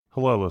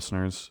Hello,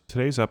 listeners.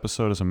 Today's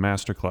episode is a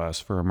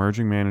masterclass for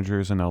emerging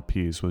managers and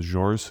LPs with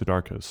Georges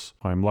Soudarkas,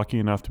 who I'm lucky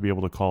enough to be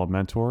able to call a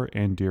mentor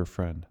and dear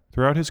friend.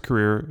 Throughout his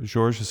career,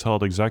 Georges has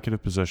held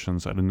executive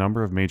positions at a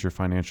number of major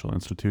financial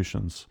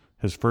institutions,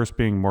 his first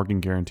being Morgan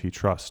Guaranty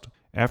Trust.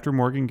 After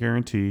Morgan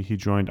Guaranty, he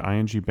joined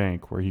ING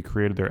Bank, where he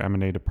created their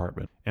M&A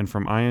department. And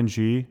from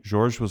ING,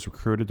 Georges was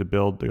recruited to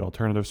build the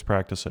alternatives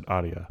practice at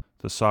ADIA,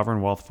 the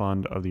sovereign wealth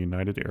fund of the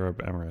United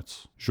Arab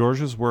Emirates.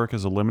 Georges' work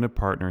as a limited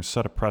partner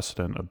set a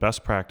precedent of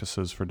best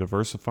practices for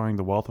diversifying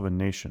the wealth of a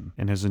nation,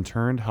 and has in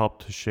turn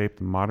helped to shape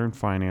the modern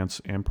finance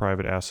and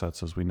private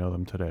assets as we know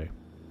them today.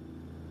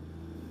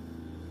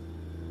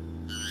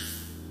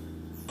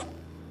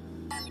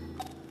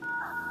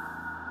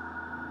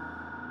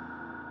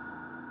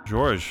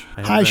 Georges.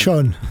 Hi,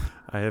 Sean.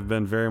 I have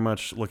been very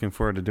much looking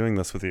forward to doing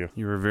this with you.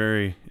 You're a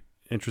very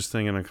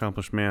interesting and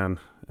accomplished man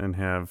and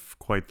have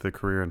quite the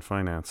career in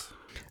finance.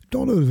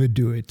 Don't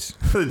overdo it.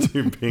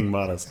 You're being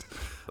modest.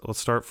 Let's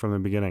start from the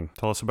beginning.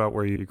 Tell us about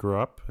where you grew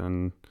up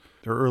and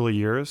your early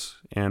years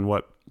and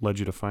what led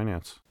you to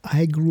finance.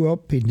 I grew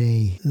up in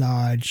a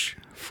large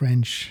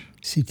French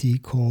city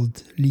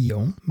called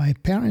Lyon. My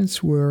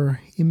parents were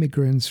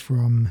immigrants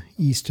from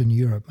Eastern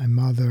Europe. My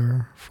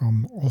mother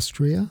from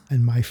Austria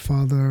and my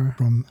father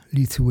from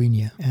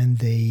Lithuania. And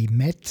they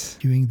met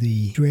during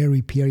the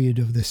dreary period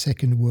of the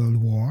Second World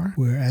War,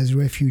 where as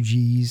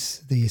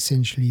refugees, they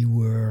essentially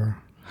were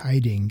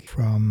hiding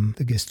from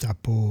the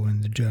Gestapo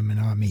and the German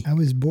army. I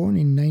was born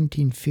in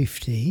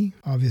 1950.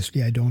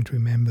 Obviously, I don't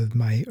remember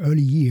my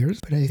early years,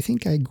 but I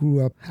think I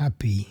grew up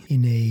happy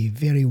in a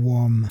very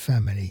warm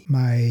family.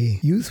 My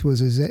youth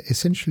was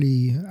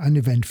essentially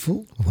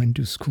uneventful. I went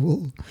to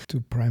school, to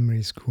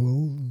primary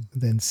school,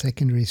 then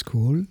secondary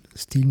school,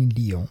 still in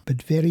Lyon.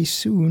 But very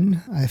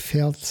soon, I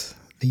felt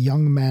the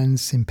young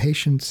man's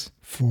impatience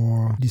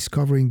for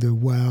discovering the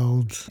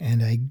world,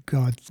 and I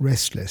got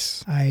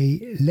restless.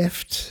 I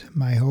left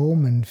my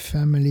home and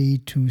family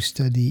to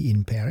study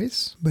in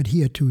Paris, but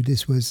here too,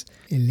 this was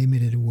a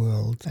limited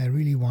world. I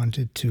really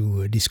wanted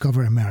to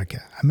discover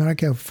America.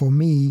 America, for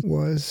me,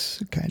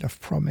 was kind of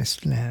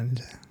promised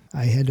land.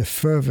 I had a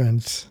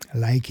fervent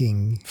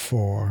liking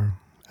for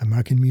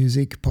American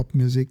music, pop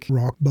music,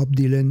 rock, Bob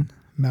Dylan,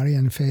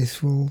 Marianne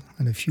Faithfull,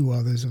 and a few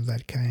others of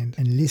that kind.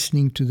 And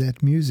listening to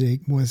that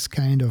music was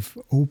kind of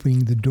opening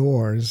the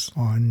doors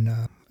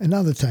on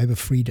another type of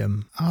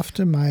freedom.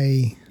 After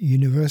my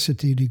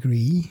university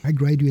degree, I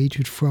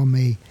graduated from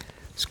a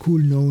school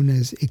known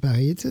as Paris.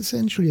 It's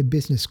essentially a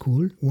business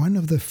school, one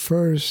of the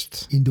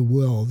first in the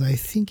world. I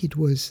think it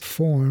was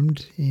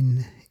formed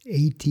in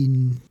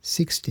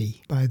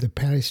 1860 by the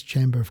Paris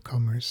Chamber of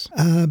Commerce.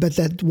 But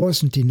that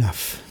wasn't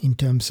enough in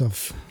terms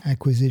of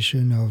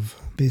acquisition of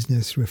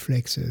business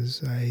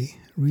reflexes. I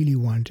really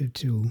wanted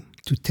to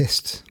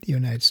test the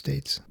United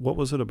States. What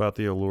was it about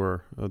the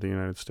allure of the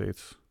United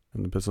States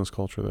and the business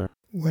culture there?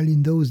 Well,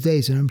 in those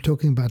days, and I'm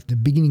talking about the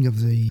beginning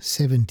of the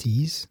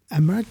 70s,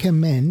 America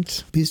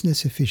meant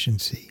business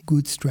efficiency,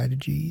 good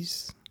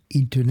strategies,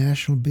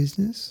 international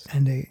business,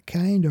 and a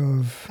kind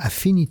of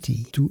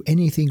affinity to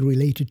anything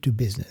related to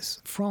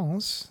business.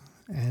 France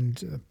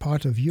and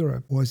part of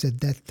Europe was at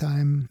that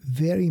time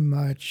very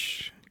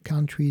much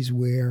countries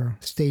where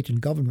state and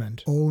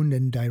government owned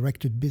and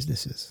directed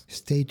businesses.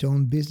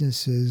 State-owned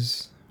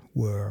businesses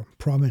were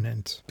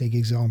prominent. Big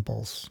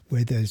examples,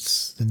 whether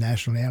it's the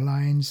national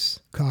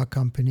airlines, car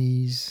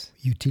companies,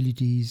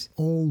 utilities,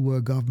 all were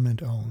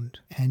government-owned.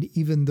 And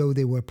even though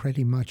they were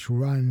pretty much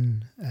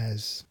run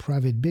as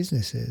private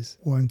businesses,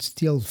 one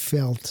still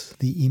felt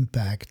the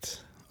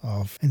impact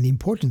of and the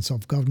importance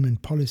of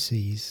government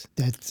policies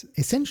that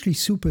essentially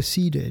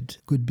superseded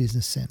good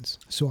business sense.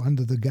 So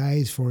under the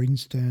guise, for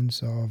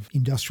instance, of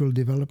industrial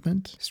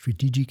development,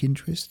 strategic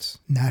interests,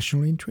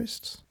 national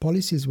interests,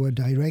 policies were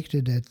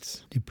directed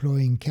at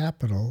deploying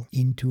capital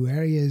into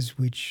areas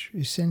which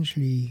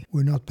essentially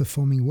were not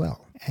performing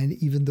well. And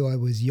even though I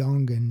was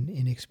young and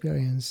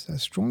inexperienced, I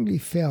strongly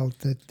felt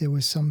that there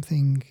was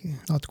something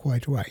not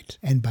quite right.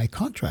 And by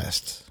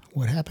contrast,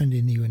 what happened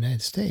in the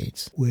United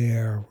States,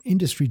 where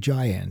industry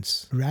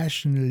giants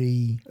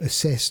rationally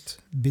assessed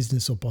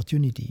business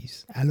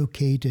opportunities,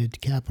 allocated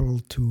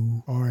capital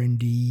to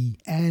R&D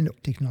and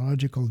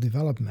technological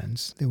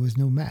developments, there was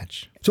no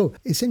match. So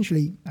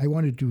essentially, I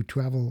wanted to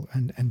travel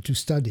and to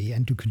study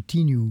and to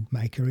continue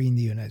my career in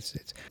the United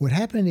States. What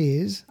happened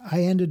is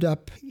I ended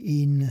up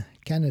in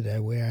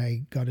Canada, where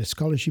I got a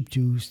scholarship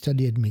to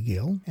study at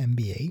McGill,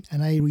 MBA,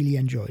 and I really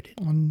enjoyed it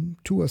on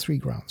 2 or 3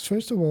 grounds.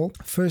 First of all,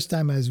 first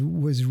time I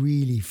was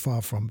really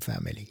far from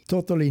family.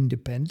 Totally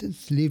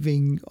independent,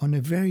 living on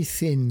a very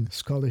thin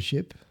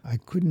scholarship. I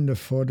couldn't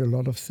afford a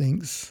lot of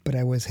things, but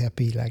I was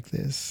happy like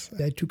this.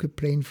 I took a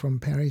plane from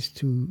Paris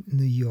to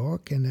New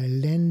York, and I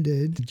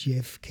landed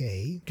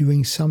JFK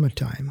during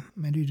summertime,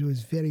 and it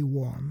was very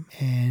warm.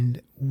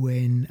 And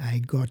when I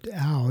got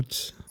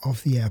out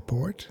of the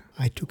airport,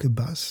 I took a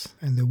bus,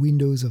 and the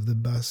windows of the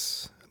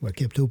bus were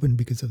kept open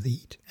because of the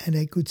heat. And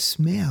I could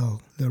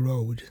smell the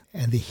road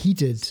and the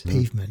heated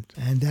pavement.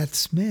 And that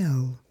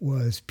smell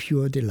was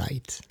pure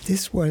delight.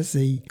 This was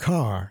a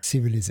car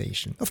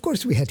civilization. Of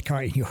course, we had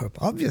car in Europe,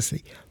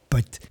 obviously,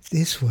 but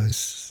this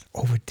was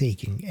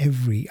overtaking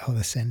every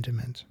other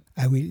sentiment.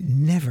 I will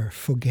never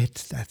forget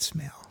that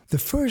smell. The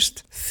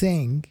first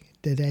thing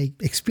that I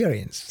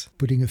experienced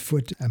putting a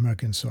foot in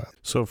American soil.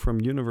 So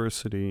from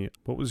university,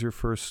 what was your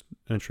first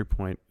entry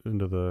point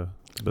into the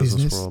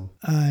business world?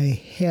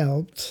 I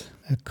helped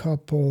a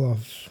couple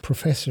of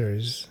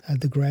professors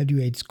at the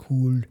graduate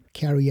school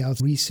carry out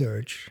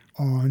research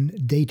on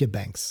data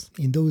banks.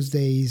 In those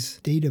days,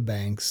 data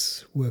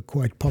banks were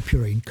quite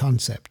popular in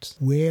concept.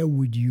 Where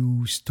would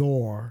you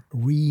store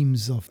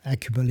reams of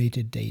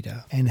accumulated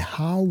data? And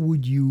how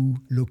would you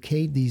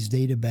locate these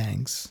data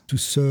banks to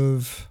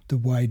serve the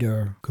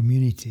wider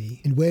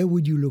community? And where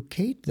would you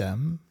locate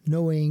them,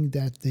 knowing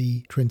that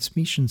the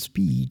transmission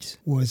speed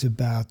was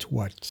about,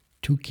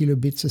 2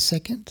 kilobits a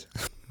second?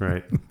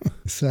 Right.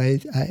 So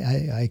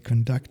I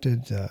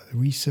conducted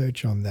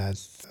research on that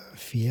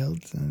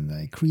field, and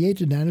I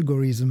created an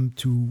algorithm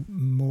to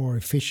more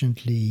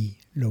efficiently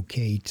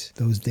locate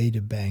those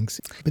data banks.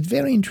 But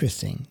very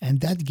interesting.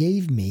 And that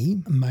gave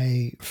me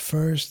my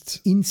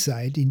first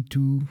insight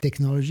into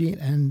technology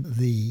and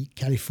the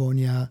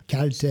California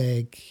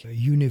Caltech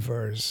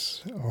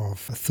universe of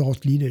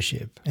thought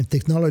leadership and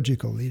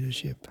technological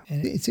leadership.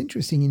 And it's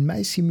interesting. In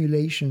my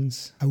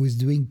simulations, I was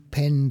doing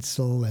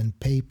pencil and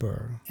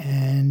paper,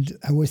 and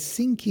I was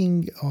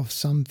thinking of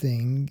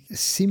something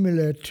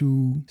similar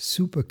to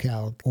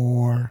SuperCalc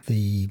or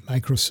the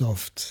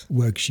Microsoft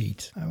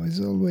worksheet. I was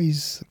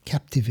always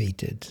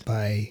captivated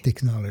by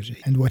technology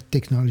and what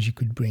technology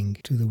could bring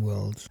to the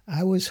world.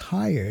 I was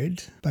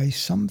hired by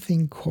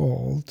something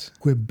called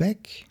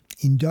Quebec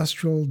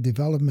Industrial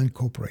Development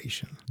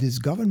Corporation. This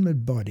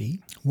government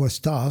body was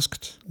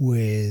tasked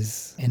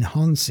with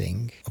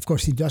enhancing, of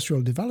course,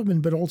 industrial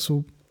development, but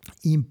also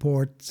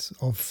imports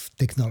of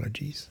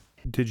technologies.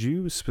 Did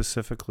you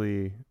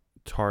specifically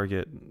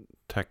target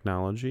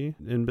technology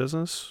in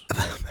business?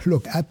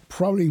 Look, I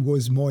probably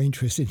was more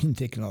interested in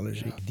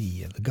technology.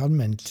 The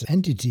government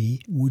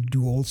entity would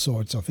do all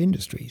sorts of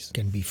industries. It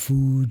can be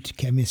food,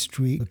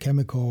 chemistry,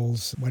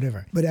 chemicals,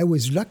 whatever. But I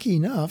was lucky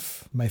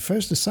enough, my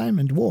first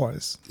assignment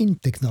was in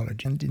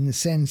technology, and in a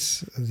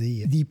sense,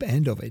 the deep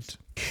end of it.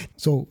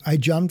 So I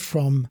jumped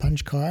from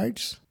punch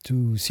cards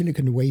to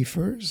silicon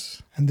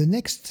wafers. And the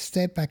next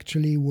step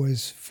actually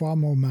was far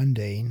more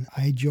mundane.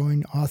 I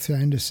joined Arthur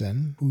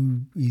Andersen,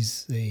 who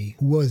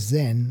was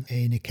then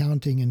an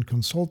accounting and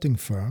consulting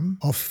firm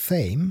of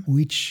fame,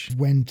 which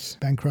went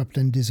bankrupt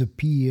and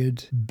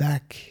disappeared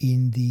back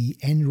in the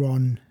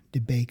Enron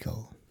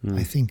debacle.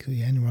 I think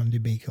the Enron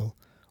debacle,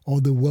 or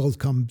the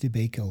WorldCom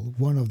debacle,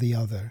 one or the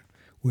other,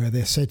 where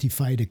they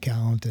certified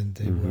account and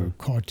they were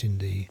caught in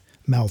the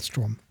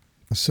maelstrom.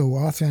 So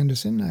Arthur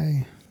Andersen,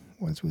 I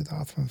was with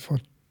Arthur for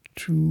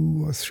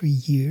 2 or 3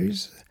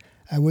 years.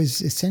 I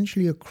was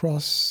essentially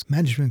across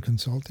management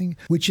consulting,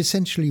 which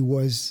essentially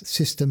was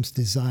systems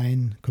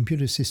design,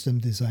 computer system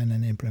design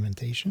and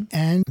implementation.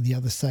 And the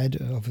other side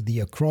of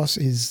the across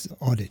is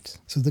audit.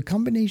 So the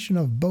combination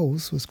of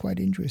both was quite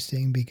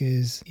interesting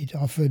because it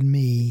offered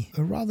me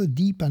a rather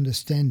deep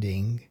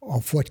understanding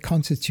of what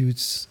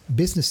constitutes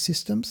business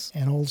systems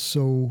and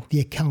also the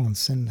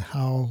accounts and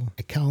how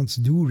accounts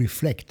do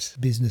reflect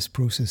business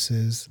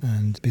processes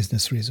and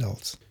business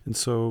results. And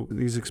so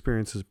these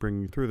experiences bring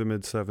you through the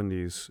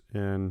mid-70s.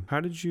 And how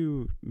did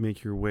you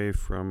make your way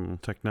from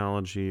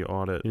technology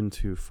audit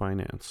into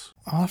finance?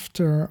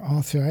 After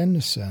Arthur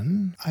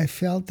Andersen, I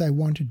felt I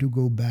wanted to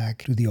go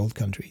back to the old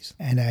countries.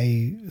 And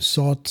I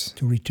sought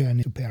to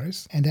return to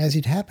Paris. And as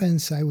it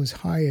happens, I was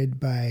hired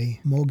by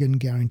Morgan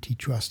Guaranty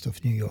Trust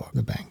of New York,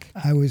 the bank.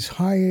 I was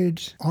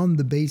hired on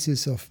the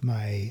basis of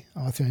my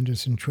Arthur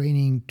Andersen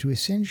training to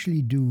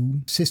essentially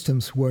do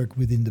systems work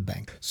within the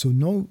bank. So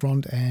no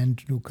front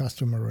end, no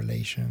customer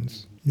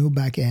relations, no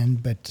back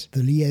end, but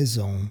the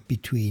liaison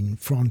between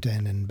front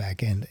end and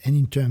back end, and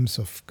in terms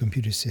of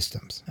computer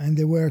systems. And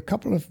there were a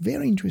couple of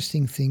very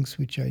interesting things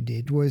which I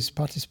did, was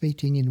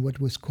participating in what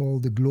was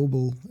called the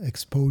Global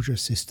Exposure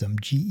System,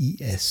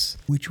 GES,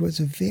 which was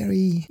a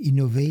very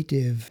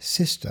innovative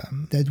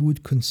system that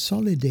would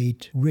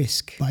consolidate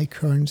risk by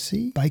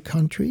currency, by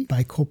country,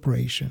 by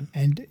corporation.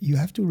 And you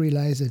have to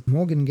realize that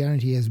Morgan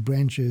Guaranty has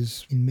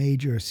branches in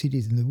major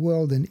cities in the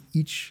world, and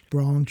each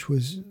branch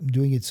was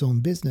doing its own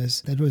business.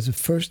 That was the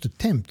first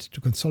attempt to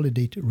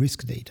consolidate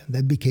risk data.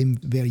 That became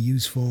very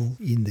useful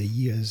in the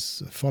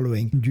years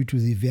following due to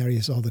the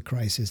various other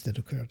crises that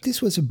occurred.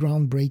 This was a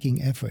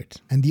groundbreaking effort.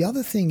 And the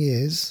other thing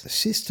is a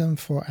system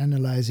for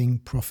analyzing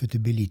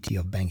profitability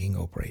of banking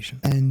operation.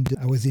 And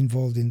I was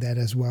involved in that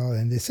as well.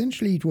 And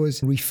essentially it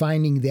was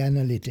refining the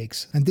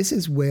analytics. And this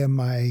is where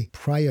my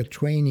prior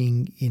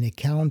training in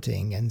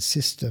accounting and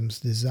systems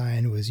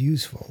design was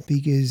useful,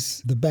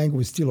 because the bank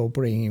was still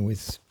operating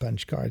with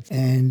punch cards.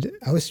 And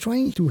I was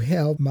trying to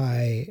help my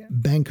my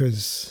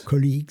bankers'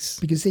 colleagues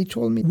because they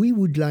told me we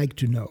would like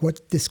to know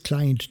what this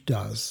client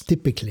does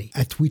typically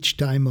at which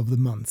time of the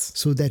month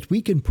so that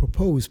we can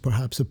propose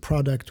perhaps a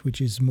product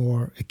which is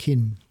more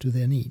akin to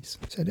their needs.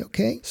 I said,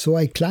 okay. So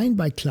I client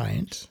by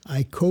client,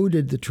 I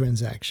coded the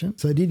transaction.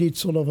 So I did it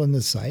sort of on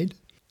the side.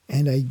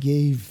 And I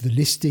gave the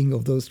listing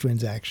of those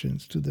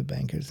transactions to the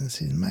bankers and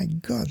said, my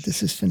God,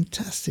 this is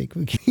fantastic.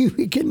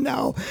 We can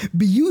now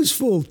be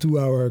useful to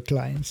our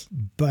clients.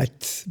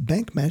 But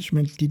bank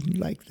management didn't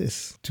like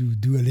this, to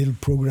do a little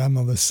program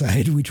on the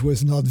side which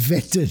was not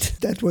vetted.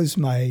 That was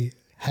my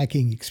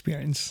hacking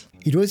experience.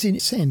 It was, in a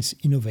sense,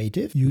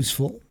 innovative,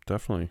 useful.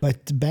 Definitely.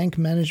 But bank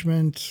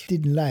management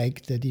didn't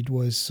like that it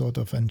was sort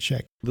of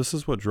unchecked. This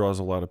is what draws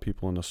a lot of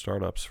people into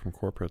startups from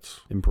corporates.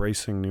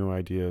 Embracing new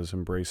ideas,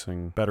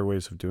 embracing better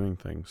ways of doing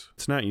things.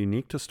 It's not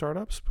unique to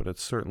startups, but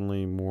it's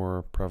certainly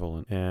more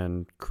prevalent.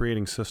 And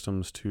creating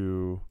systems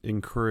to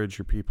encourage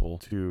your people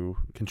to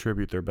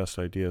contribute their best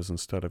ideas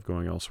instead of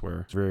going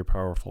elsewhere is very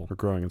powerful for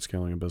growing and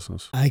scaling a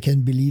business. I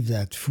can believe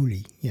that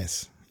fully,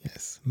 yes.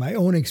 Yes, my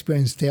own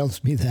experience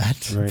tells me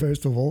that, right.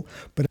 First of all,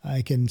 but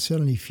I can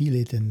certainly feel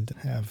it and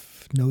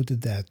have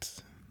noted that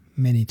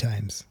many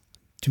times.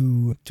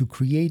 To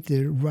create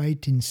the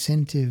right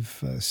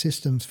incentive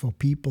systems for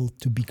people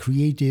to be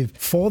creative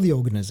for the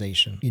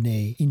organization in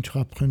an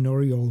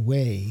entrepreneurial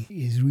way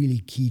is really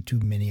key to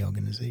many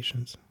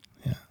organizations.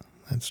 Yeah,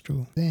 that's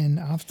true. Then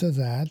after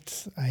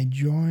that, I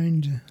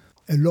joined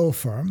a law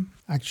firm,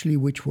 actually,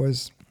 which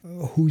was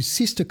whose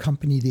sister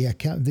company,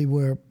 they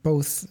were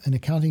both an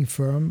accounting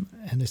firm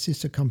and a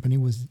sister company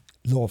was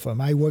law firm.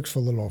 I worked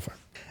for the law firm.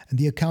 And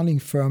the accounting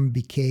firm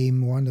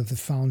became one of the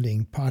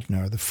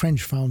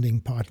French founding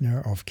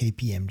partner of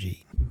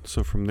KPMG.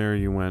 So from there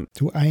you went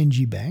to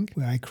ING Bank,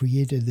 where I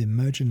created the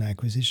merger and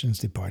acquisitions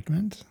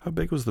department. How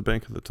big was the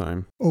bank at the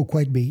time? Oh,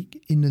 quite big.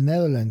 In the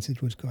Netherlands,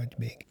 it was quite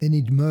big. Then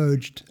it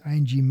merged,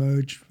 ING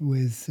merged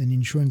with an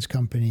insurance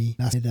company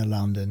in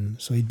London.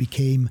 So it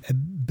became a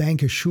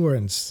bank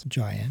assurance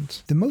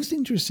giant. The most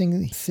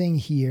interesting thing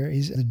here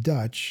is the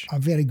Dutch are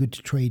very good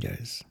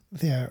traders.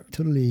 They're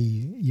totally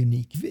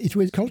unique. It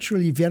was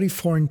culturally very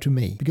foreign to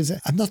me because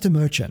I'm not a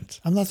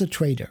merchant. I'm not a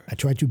trader. I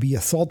try to be a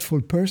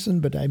thoughtful person,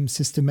 but I'm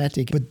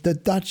systematic. But the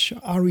Dutch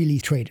are really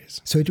traders.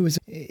 So it was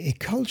a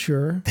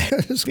culture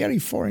that was very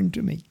foreign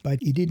to me. But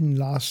it didn't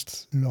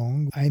last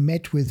long. I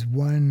met with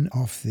one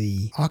of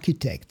the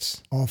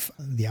architects of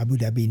the Abu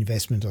Dhabi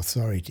Investment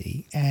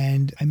Authority.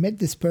 And I met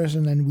this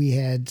person and we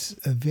had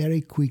a very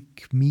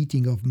quick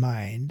meeting of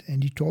mind.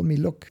 And he told me,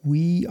 look,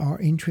 we are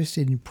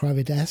interested in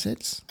private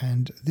assets.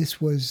 And this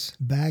was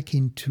back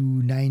into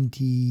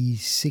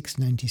 96,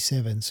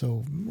 97,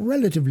 so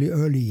relatively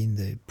early in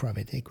the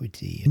private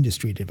equity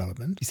industry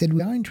development. He said,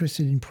 we are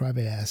interested in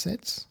private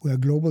assets. We are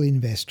global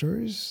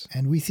investors,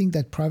 and we think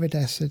that private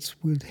assets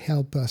will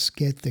help us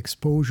get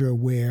exposure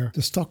where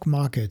the stock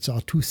markets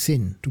are too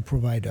thin to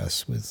provide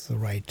us with the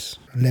right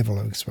level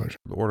of exposure.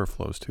 The order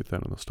flow is too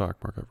thin in the stock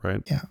market,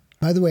 right? Yeah.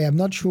 By the way, I'm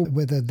not sure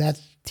whether that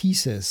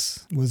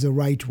thesis was the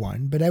right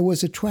one, but I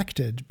was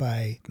attracted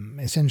by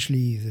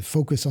essentially the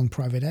focus on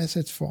private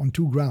assets on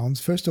two grounds.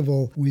 First of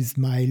all, with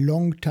my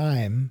long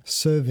time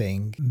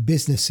serving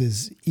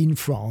businesses in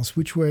France,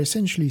 which were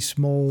essentially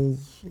small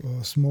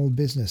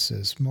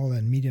businesses, small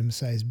and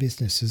medium-sized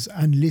businesses,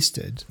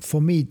 unlisted.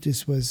 For me,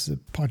 this was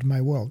part of my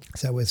world,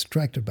 so I was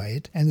attracted by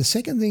it. And the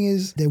second thing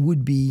is there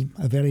would be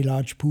a very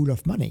large pool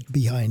of money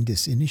behind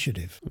this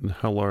initiative. And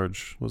how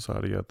large was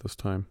Adia at this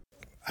time?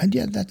 And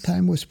at that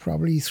time was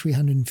probably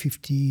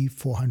 $350,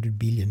 $400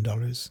 billion.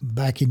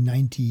 Back in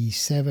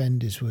 97,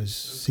 this was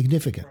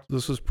significant.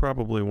 This was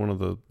probably one of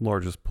the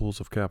largest pools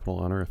of capital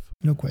on earth.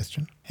 No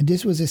question. And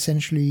this was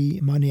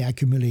essentially money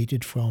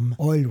accumulated from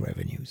oil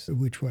revenues,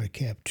 which were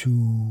kept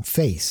to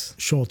face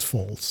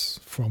shortfalls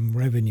from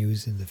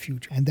revenues in the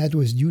future. And that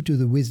was due to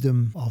the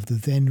wisdom of the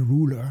then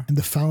ruler and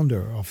the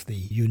founder of the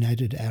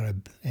United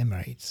Arab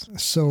Emirates.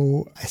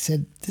 So I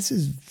said, this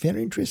is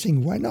very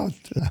interesting. Why not?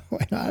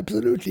 Why not?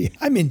 Absolutely.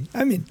 I'm in.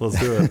 Let's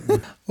do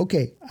it.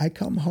 Okay, I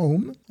come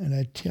home and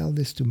I tell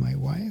this to my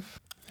wife,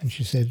 and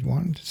she said,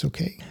 "Juan, it's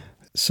okay."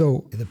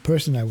 So the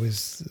person I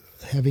was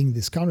having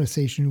this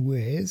conversation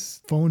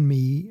with phoned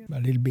me a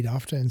little bit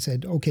after and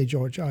said, "Okay,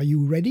 George, are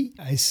you ready?"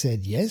 I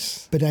said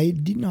yes, but I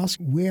didn't ask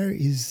where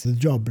is the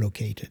job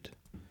located.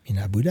 In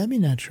Abu Dhabi,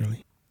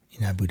 naturally.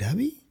 In Abu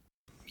Dhabi?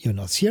 You're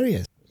not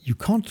serious. You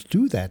can't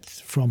do that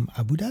from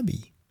Abu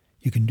Dhabi.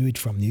 You can do it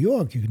from New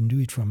York, you can do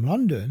it from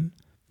London,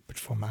 but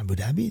from Abu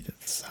Dhabi,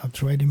 that's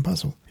outright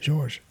impossible.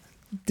 George,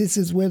 this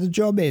is where the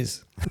job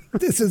is.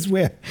 This is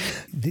where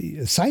the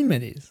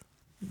assignment is.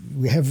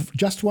 We have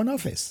just one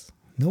office,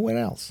 nowhere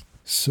else.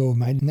 So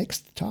my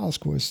next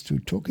task was to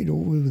talk it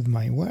over with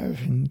my wife,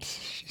 and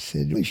she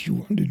said, if you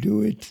want to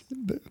do it,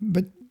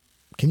 but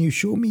can you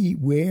show me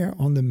where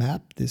on the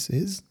map this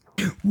is?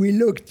 We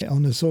looked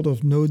on a sort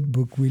of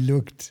notebook,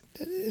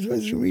 it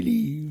was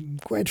really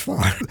quite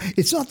far.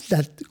 It's not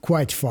that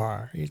quite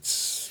far.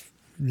 It's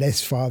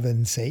less far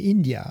than, say,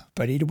 India,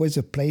 but it was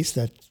a place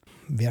that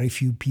very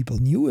few people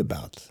knew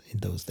about in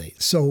those days.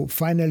 So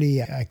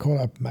finally, I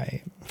called up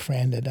my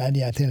friend at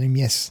Adia, I tell him,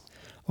 yes,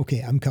 okay,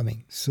 I'm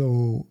coming.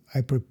 So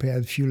I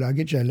prepared a few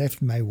luggage. I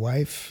left my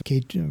wife,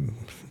 Kate,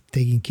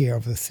 taking care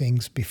of the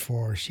things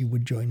before she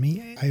would join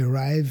me. I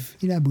arrive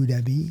in Abu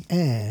Dhabi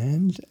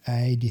and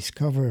I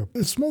discover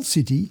a small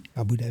city,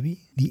 Abu Dhabi,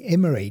 the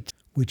Emirate,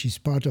 which is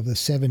part of the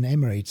 7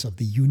 Emirates of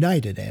the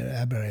United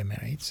Arab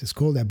Emirates. It's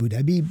called Abu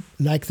Dhabi,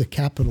 like the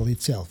capital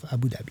itself,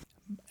 Abu Dhabi.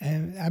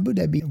 And Abu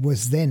Dhabi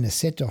was then a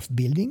set of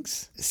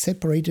buildings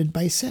separated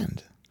by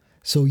sand.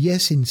 So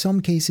yes, in some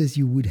cases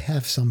you would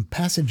have some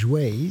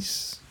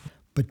passageways,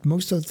 but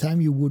most of the time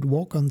you would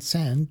walk on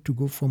sand to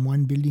go from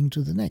one building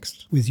to the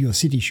next with your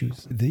city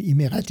shoes. The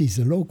Emiratis,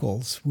 the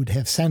locals, would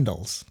have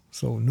sandals,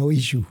 so no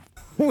issue.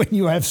 When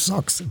you have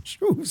socks and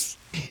shoes,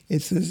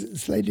 it's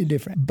slightly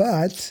different.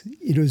 But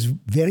it was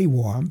very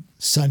warm,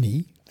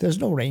 sunny, there's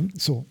no rain,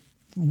 so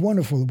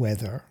wonderful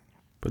weather.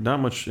 But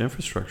not much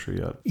infrastructure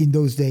yet. In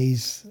those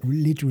days,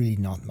 literally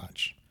not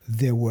much.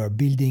 There were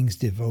buildings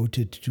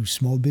devoted to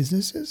small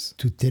businesses,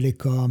 to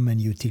telecom and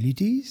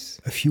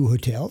utilities, a few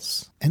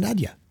hotels, and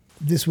Adia.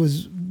 This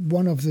was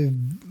one of the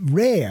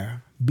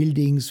rare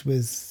buildings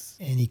with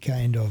any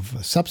kind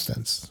of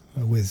substance,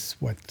 with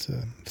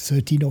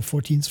 13th or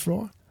 14th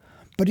floor.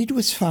 But it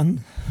was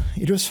fun.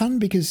 It was fun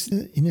because,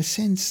 in a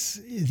sense,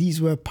 these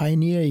were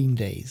pioneering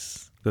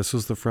days. This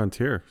was the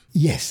frontier.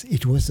 Yes,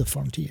 it was the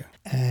frontier.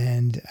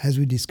 And as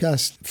we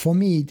discussed, for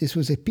me, this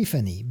was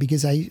epiphany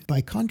because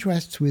by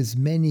contrast with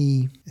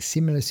many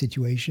similar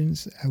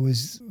situations, I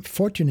was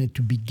fortunate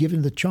to be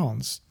given the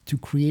chance to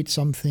create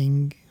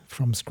something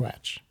from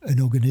scratch,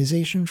 an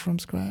organization from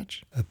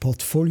scratch, a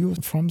portfolio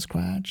from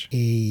scratch,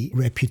 a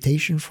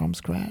reputation from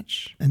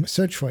scratch, and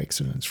search for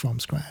excellence from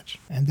scratch.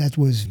 And that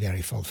was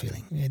very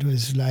fulfilling. It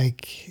was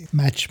like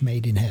match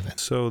made in heaven.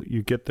 So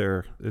you get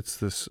there, it's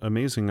this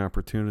amazing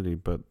opportunity,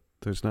 but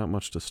there's not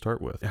much to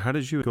start with. How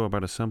did you go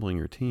about assembling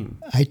your team?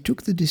 I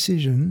took the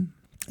decision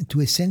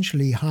to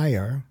essentially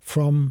hire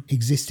from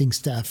existing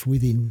staff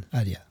within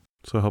Adia.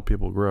 So help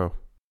people grow.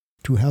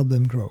 To help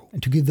them grow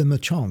and to give them a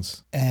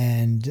chance.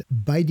 And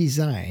by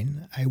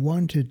design, I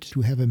wanted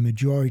to have a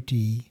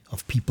majority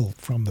of people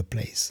from the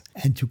place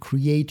and to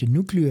create a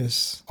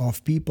nucleus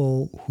of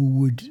people who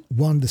would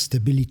want the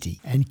stability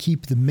and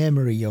keep the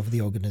memory of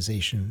the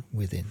organization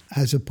within,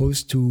 as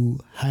opposed to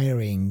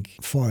hiring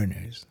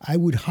foreigners. I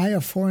would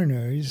hire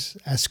foreigners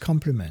as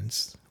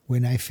complements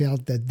when I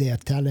felt that their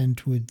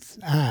talent would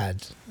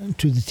add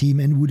to the team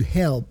and would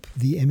help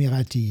the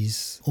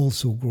Emiratis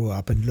also grow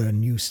up and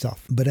learn new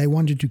stuff. But I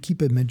wanted to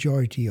keep a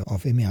majority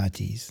of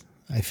Emiratis.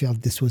 I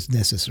felt this was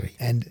necessary.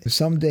 And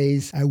some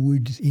days I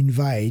would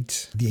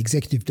invite the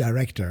executive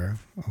director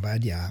of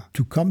Adia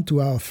to come to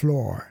our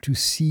floor to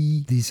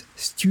see these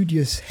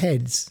studious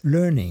heads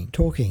learning,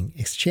 talking,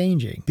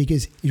 exchanging,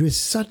 because it was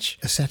such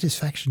a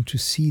satisfaction to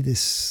see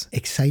this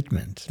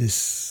excitement,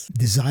 this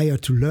desire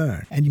to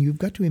learn. And you've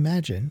got to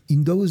imagine,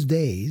 in those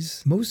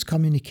days, most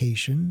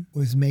communication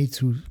was made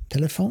through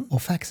telephone or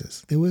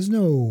faxes. There was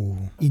no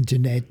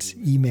internet,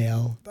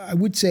 email. I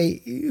would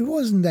say it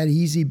wasn't that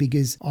easy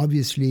because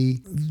obviously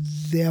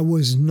there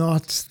was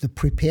not the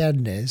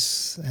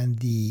preparedness and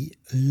the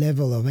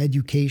level of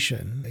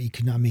education,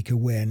 economic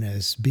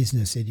awareness,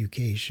 business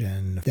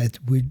education that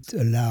would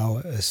allow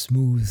a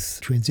smooth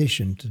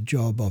transition to the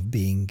job of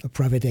being a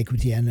private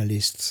equity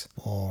analysts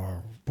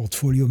or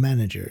portfolio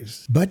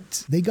managers.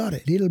 But they got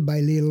it. Little by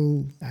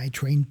little, I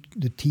trained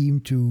the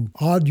team to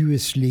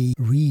arduously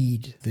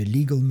read the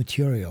legal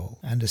material,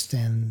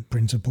 understand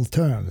principal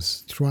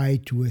terms,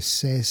 try to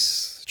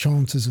assess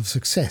chances of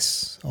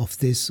success of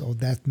this or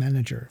that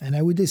manager. And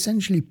I would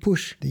essentially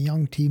push the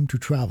young team to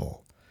travel.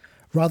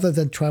 Rather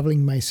than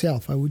traveling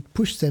myself, I would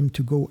push them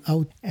to go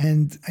out.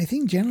 And I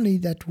think generally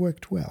that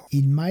worked well.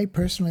 In my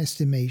personal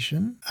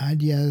estimation,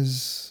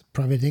 Adia's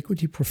private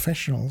equity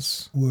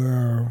professionals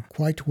were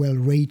quite well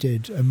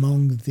rated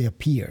among their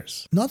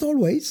peers. Not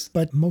always,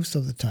 but most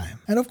of the time.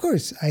 And of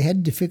course, I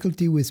had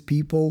difficulty with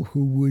people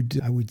who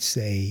would, I would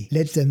say,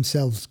 let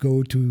themselves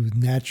go to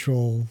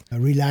natural,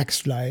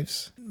 relaxed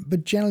lives.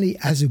 But generally,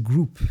 as a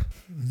group,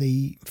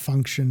 they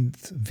functioned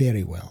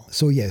very well.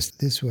 So yes,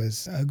 this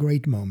was a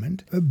great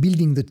moment.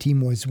 Building the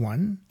team was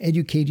one.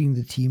 Educating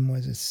the team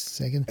was a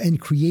second. And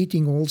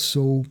creating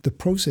also the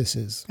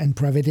processes. And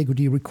private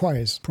equity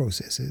requires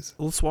processes.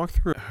 Let's walk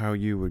through how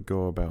you would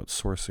go about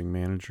sourcing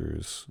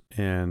managers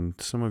and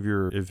some of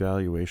your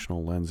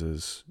evaluational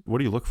lenses. What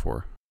do you look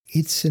for?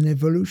 It's an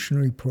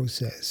evolutionary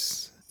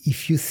process.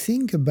 If you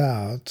think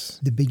about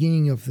the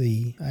beginning of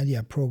the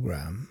Adia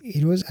program,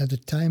 it was at a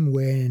time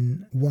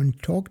when one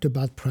talked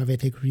about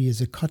private equity as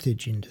a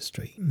cottage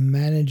industry.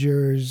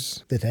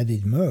 Managers that had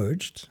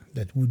emerged,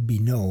 that would be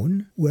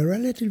known, were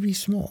relatively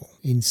small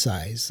in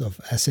size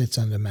of assets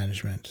under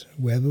management.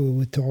 Whether we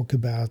would talk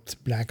about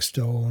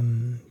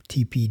Blackstone,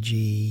 TPG,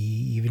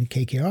 even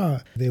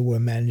KKR, they were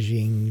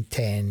managing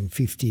 $10,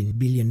 $15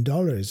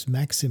 billion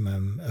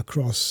maximum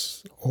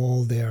across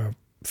all their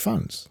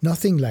funds.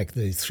 Nothing like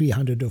the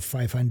 300 or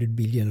 500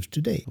 billion of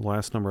today. The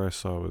last number I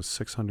saw was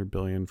 600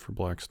 billion for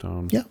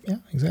Blackstone. Yeah,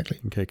 exactly.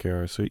 And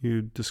KKR. So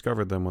you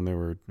discovered them when they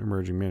were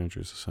emerging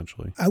managers,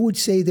 essentially. I would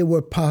say they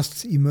were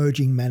past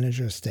emerging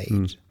manager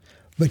stage.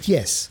 But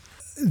yes,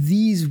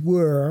 these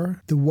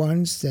were the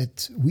ones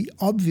that we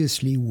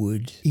obviously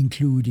would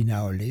include in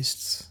our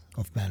lists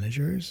of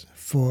managers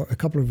for a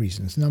couple of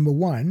reasons. Number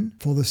one,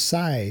 for the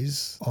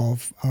size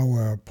of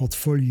our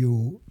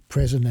portfolio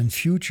present and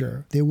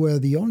future, they were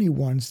the only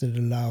ones that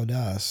allowed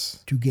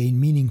us to gain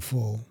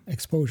meaningful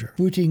exposure.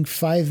 Putting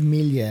 5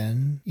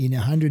 million in a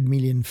 100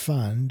 million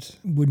fund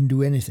wouldn't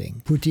do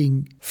anything.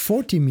 Putting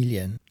 40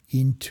 million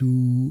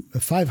into a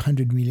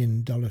 $500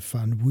 million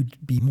fund would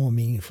be more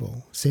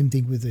meaningful. Same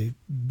thing with a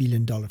 $1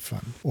 billion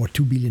fund or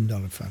 $2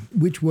 billion fund,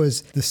 which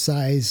was the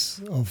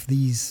size of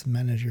these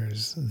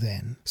managers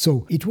then.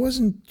 So it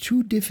wasn't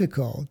too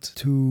difficult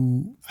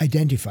to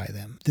identify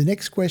them. The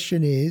next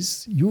question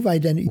is, you've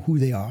identified who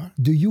they are.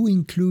 Do you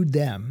include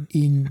them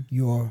in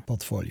your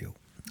portfolio?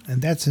 And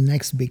that's the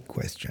next big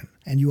question.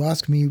 And you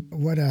ask me,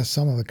 what are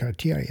some of the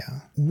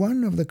criteria?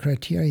 One of the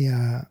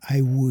criteria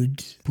I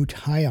would put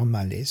high on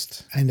my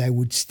list, and I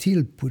would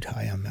still put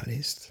high on my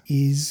list,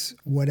 is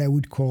what I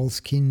would call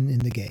skin in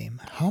the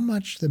game. How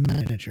much the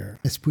manager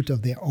has put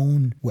of their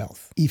own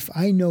wealth. If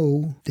I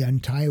know their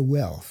entire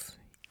wealth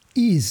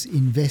is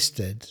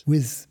invested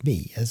with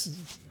me as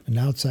an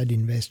outside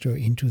investor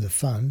into the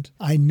fund,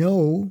 I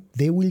know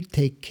they will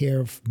take care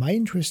of my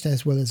interest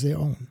as well as their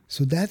own.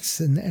 So that's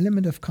an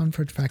element of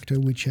comfort factor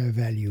which I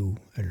value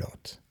a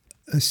lot.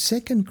 A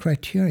second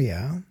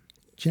criteria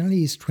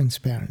generally is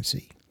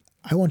transparency.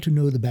 I want to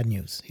know the bad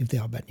news, if they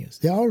are bad news.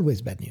 They are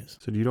always bad news.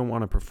 So you don't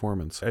want a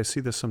performance. I see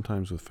this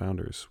sometimes with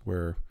founders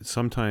where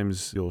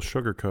sometimes you'll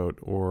sugarcoat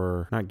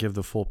or not give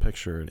the full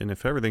picture. And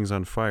if everything's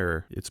on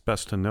fire, it's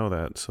best to know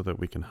that so that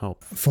we can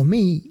help. For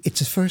me, it's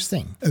the first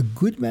thing. A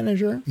good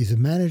manager is a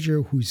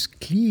manager who's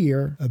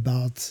clear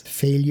about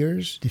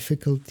failures,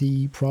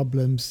 difficulty,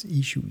 problems,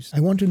 issues.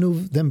 I want to know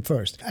them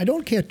first. I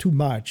don't care too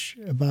much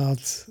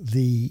about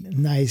the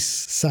nice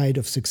side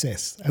of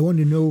success. I want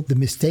to know the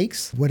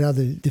mistakes, what are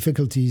the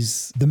difficulties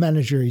the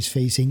manager is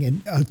facing,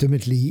 and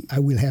ultimately I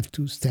will have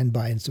to stand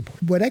by and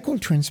support. What I call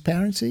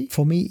transparency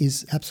for me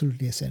is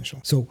absolutely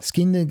essential. So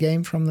skin in the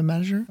game from the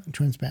manager,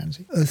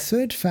 transparency. A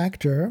third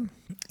factor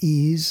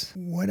is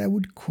what I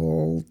would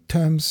call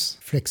terms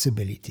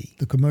flexibility,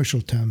 the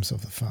commercial terms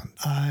of the fund.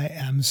 I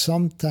am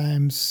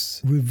sometimes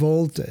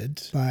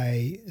revolted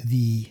by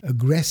the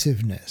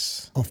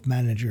aggressiveness of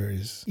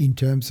managers in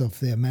terms of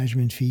their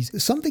management fees.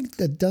 Something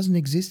that doesn't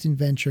exist in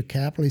venture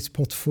capital is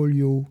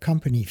portfolio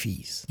company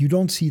fees. You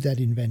don't see that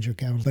in venture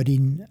capital, but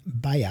in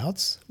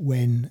buyouts,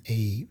 when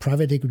a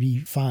private equity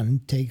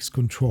fund takes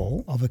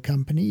control of a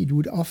company, it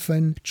would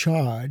often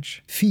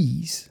charge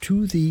fees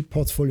to the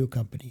portfolio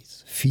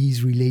companies.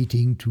 Fees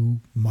relating to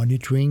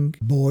monitoring,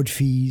 board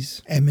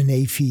fees,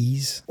 M&A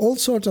fees, all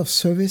sorts of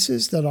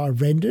services that are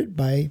rendered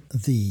by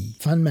the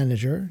fund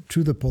manager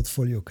to the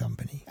portfolio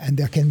company. And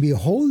there can be a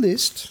whole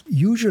list,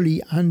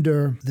 usually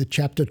under the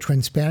chapter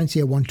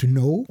transparency. I want to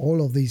know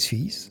all of these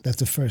fees. That's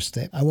the first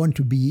step. I want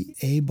to be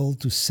able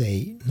to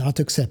say not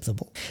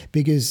acceptable,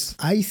 because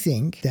I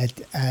think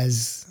that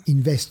as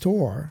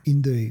investor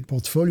in the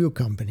portfolio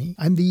company,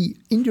 I'm the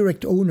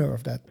indirect owner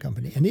of that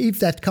company. And if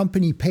that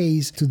company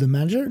pays to the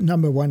manager,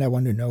 number one, I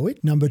want to know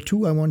it. Number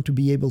two, I want to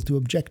be able to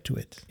object to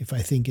it if I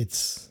think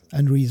it's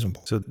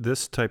unreasonable. So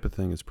this type of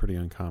thing is pretty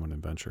uncommon in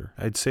venture.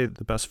 I'd say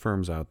the best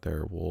firms out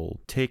there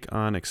will take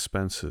on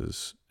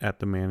expenses at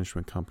the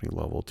management company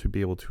level to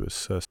be able to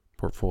assist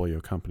portfolio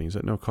companies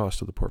at no cost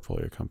to the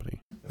portfolio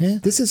company. Yeah,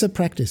 this is a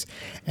practice.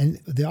 And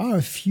there are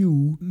a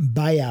few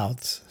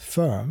buyout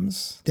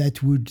firms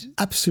that would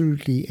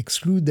absolutely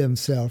exclude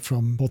themselves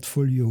from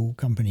portfolio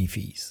company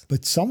fees.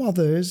 But some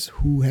others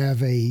who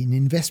have an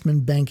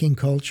investment banking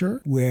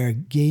culture where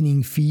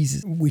gaining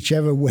fees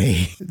whichever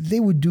way, they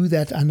would do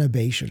that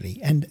unabashedly.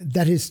 And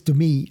that is, to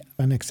me,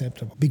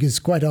 unacceptable, because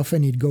quite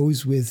often it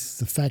goes with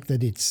the fact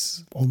that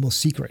it's almost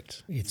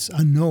secret. It's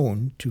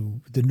unknown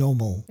to the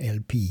normal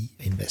LP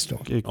investor.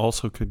 It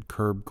also could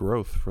curb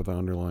growth for the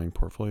underlying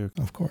portfolio.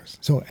 Of course.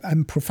 So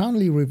I'm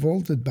profoundly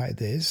revolted by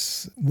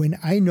this. When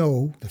I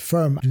know the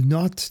firm do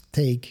not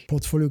take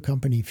portfolio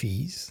company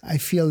fees, I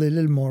feel a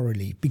little more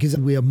relief because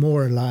we are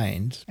more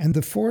aligned. And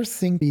the fourth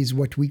thing is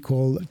what we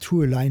call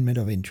true alignment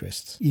of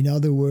interests. In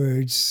other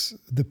words,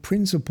 the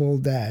principle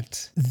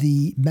that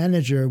the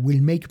manager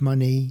will make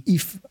money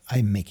if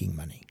I'm making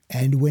money.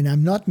 And when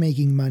I'm not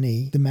making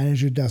money, the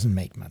manager doesn't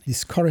make money.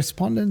 This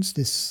correspondence,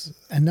 this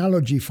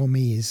analogy for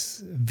me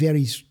is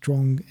very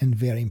strong and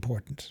very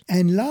important.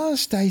 And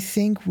last, I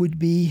think, would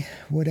be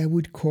what I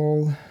would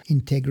call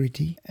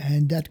integrity.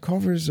 And that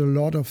covers a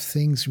lot of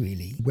things,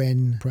 really.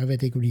 When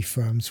private equity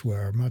firms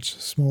were much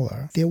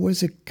smaller, there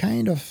was a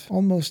kind of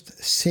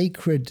almost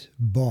sacred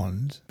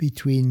bond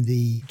between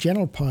the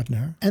general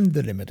partner and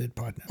the limited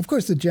partner. Of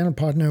course, the general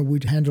partner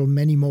would handle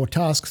many more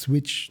tasks,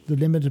 which the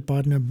limited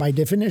partner, by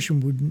definition,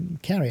 would can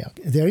carry out.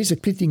 There is a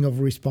splitting of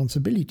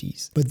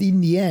responsibilities, but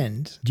in the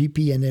end,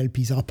 GP and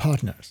LPs are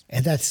partners,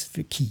 and that's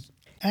the key.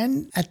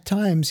 And at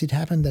times it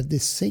happened that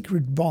this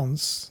sacred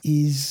bonds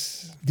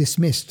is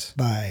dismissed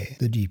by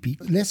the GP,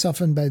 less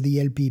often by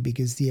the LP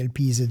because the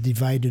LP is a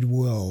divided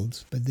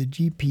world, but the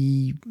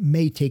GP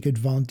may take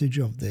advantage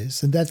of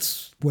this, and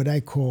that's what I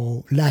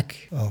call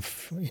lack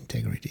of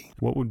integrity.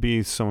 What would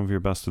be some of your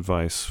best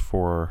advice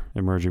for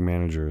emerging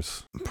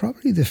managers?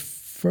 Probably the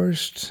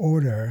first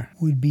order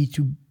would be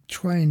to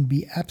try and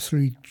be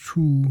absolutely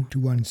true to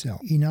oneself.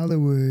 In other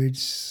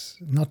words,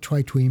 not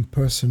try to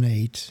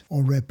impersonate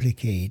or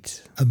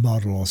replicate a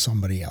model or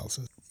somebody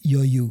else's.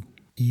 You're you.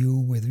 You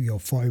with your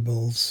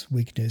foibles,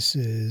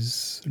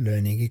 weaknesses,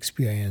 learning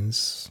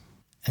experience.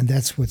 And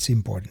that's what's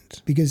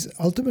important. Because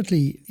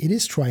ultimately, it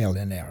is trial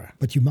and error,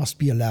 but you must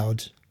be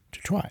allowed to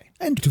try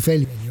and to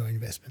fail in your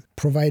investment,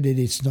 provided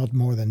it's not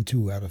more than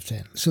 2 out of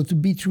 10. So to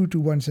be true to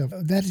oneself,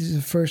 that is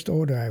the first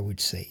order, I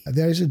would say.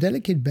 There is a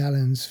delicate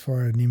balance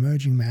for an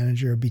emerging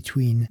manager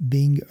between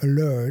being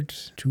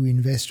alert to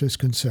investors'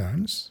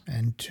 concerns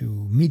and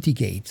to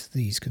mitigate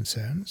these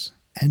concerns,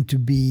 and to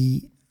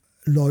be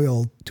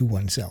loyal to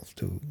oneself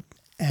too.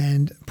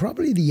 And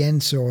probably the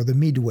answer, or the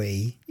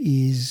midway,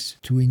 is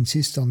to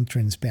insist on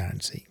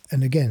transparency.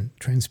 And again,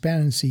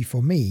 transparency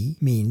for me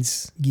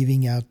means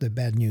giving out the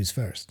bad news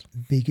first,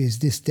 because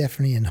this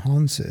definitely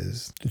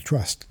enhances the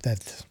trust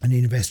that an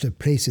investor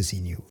places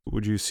in you.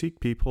 Would you seek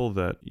people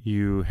that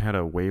you had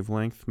a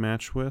wavelength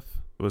match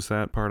with? Was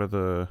that part of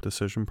the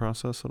decision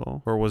process at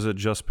all? Or was it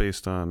just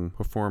based on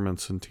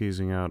performance and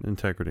teasing out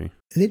integrity?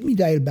 Let me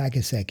dial back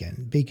a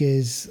second,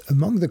 because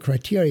among the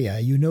criteria,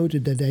 you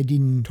noted that I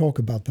didn't talk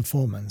about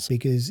performance,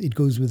 because it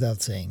goes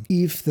without saying.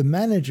 If the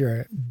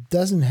manager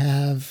doesn't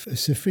have a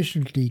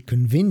sufficiently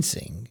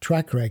convincing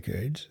track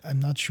record, I'm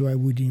not sure I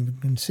would even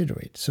consider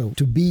it. So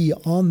to be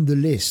on the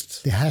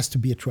list, there has to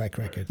be a track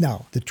record.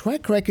 Now, the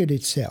track record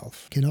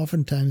itself can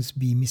oftentimes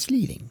be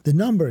misleading. The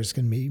numbers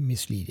can be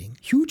misleading,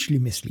 hugely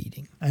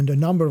misleading. And a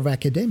number of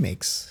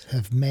academics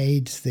have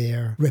made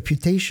their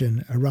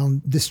reputation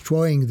around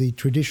destroying the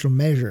traditional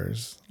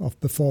measures of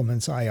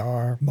performance,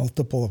 IR,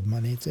 multiple of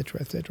money,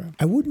 etc., etc.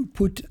 I wouldn't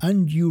put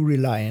undue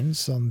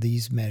reliance on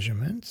these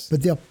measurements,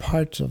 but they're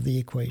part of the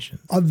equation.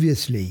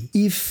 Obviously,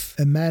 if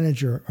a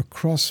manager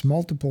across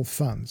multiple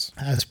funds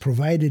has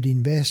provided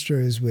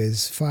investors with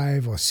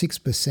 5 or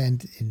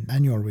 6% in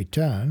annual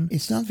return,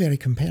 it's not very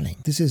compelling.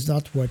 This is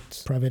not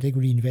what private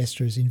equity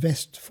investors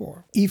invest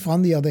for. If,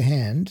 on the other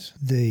hand,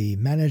 the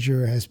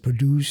manager has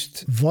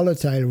produced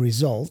volatile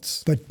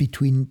results, but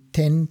between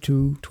 10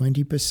 to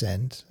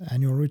 20%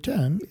 annual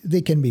return,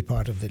 they can be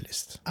part of the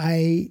list.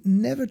 I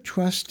never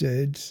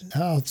trusted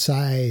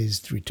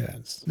outsized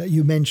returns.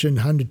 You mentioned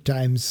 100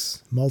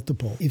 times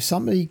multiple. If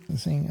somebody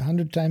is saying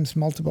 100 times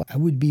multiple, I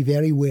would be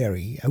very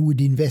wary. I would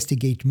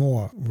investigate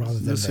more rather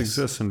than less. This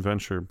exists in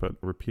venture, but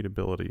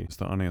repeatability is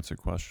the unanswered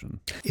question.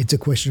 It's a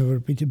question of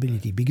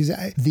repeatability, because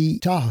the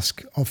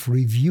task of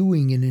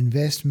reviewing an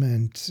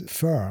investment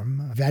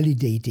firm,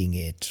 validating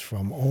it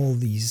from all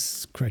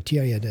these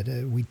criteria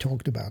that we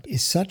talked about,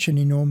 is such an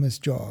enormous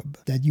job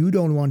that you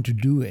don't want to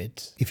do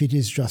it if it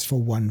is just for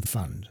one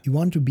fund. You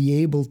want to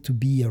be able to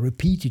be a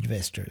repeat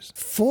investor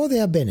for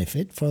their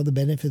benefit, for the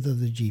benefit of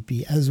the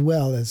GP, as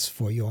well as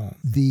for your own.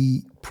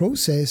 The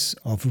process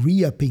of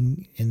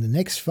re-upping in the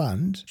next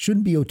fund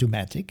shouldn't be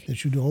automatic. There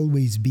should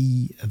always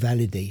be a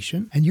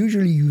validation. And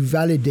usually you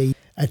validate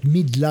at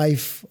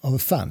midlife of a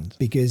fund,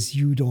 because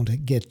you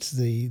don't get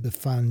the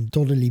fund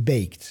totally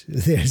baked.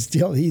 There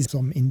still is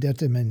some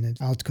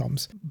indeterminate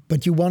outcomes.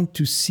 But you want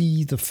to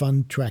see the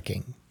fund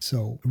tracking.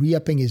 So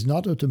re-upping is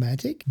not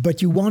automatic,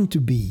 but you want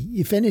to be.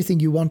 If anything,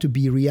 you want to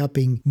be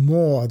re-upping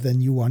more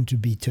than you want to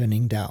be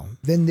turning down.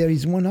 Then there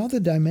is one other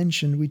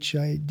dimension which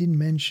I didn't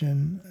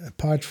mention,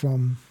 apart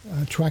from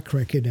track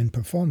record and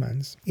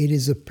performance. It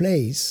is a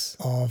place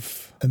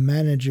of a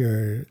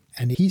manager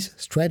and his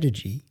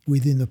strategy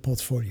within the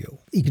portfolio.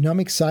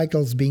 Economic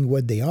cycles being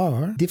what they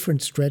are,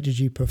 different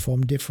strategy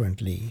perform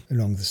differently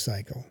along the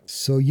cycle.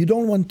 So you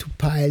don't want to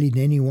pile in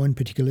any one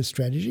particular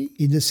strategy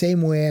in the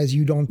same way as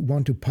you don't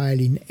want to pile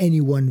in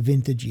any one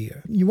vintage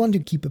year. You want to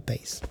keep a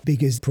pace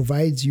because it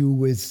provides you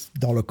with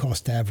dollar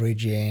cost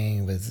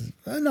averaging, with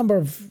a number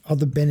of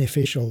other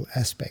beneficial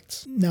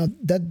aspects. Now,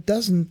 that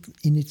doesn't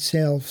in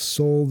itself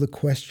solve the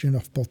question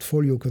of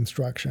portfolio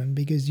construction,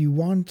 because you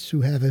want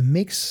to have a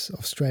mix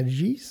of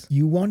strategies.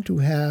 You want to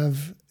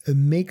have a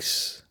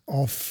mix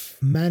of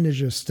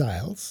manager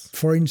styles.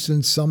 For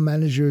instance, some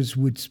managers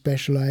would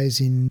specialize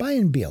in buy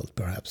and build,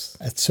 perhaps.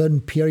 At a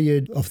certain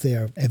period of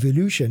their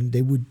evolution,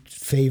 they would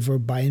favor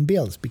buy and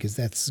builds because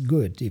that's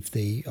good if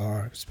they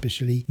are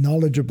especially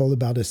knowledgeable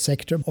about a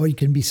sector, or it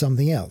can be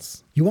something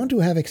else. You want to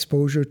have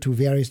exposure to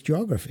various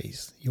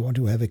geographies. You want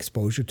to have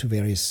exposure to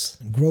various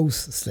growth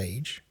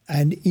stage.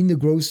 And in the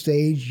growth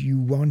stage, you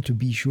want to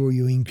be sure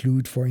you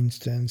include, for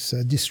instance,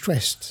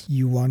 distressed.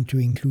 You want to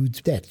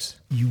include debt.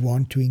 You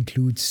want to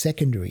include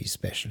secondary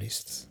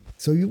specialists.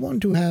 So you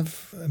want to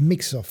have a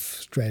mix of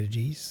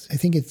strategies. I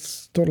think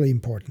it's totally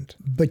important.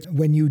 But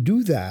when you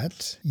do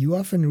that, you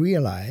often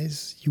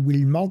realize you will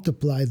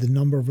multiply the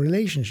number of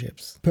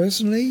relationships.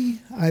 Personally,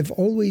 I've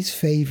always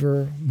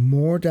favored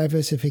more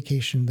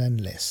diversification than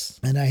less.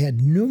 And I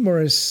had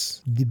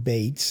numerous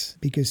debates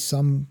because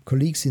some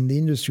colleagues in the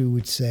industry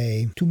would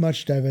say too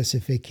much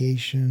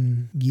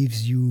diversification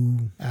gives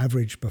you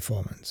average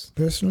performance.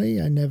 Personally,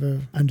 I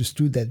never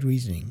understood that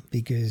reasoning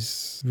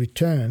because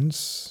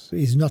returns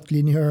is not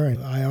linear and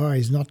IR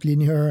is not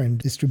linear, and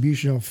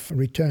distribution of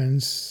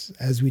returns,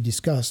 as we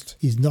discussed,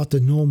 is not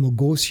a normal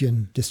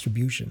Gaussian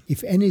distribution.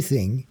 If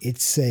anything,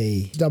 it's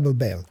a double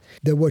bell.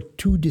 There were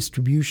two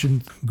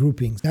distribution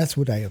groupings. That's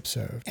what I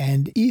observed.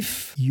 And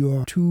if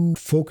you're too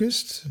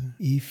focused,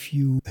 if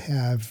you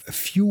have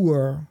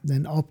fewer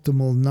than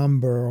optimal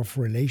number of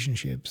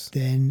relationships,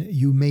 then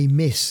you may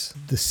miss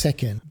the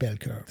second bell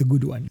curve, the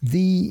good one.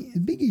 The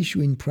big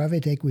issue in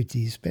private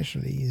equity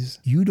especially is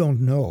you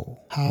don't know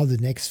how the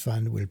next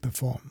fund will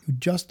perform. You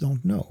just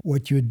don't know.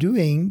 What you're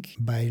doing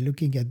by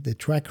looking at the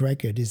track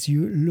record is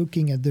you're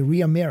looking at the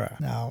rear mirror.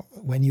 Now,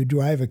 when you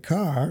drive a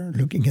car,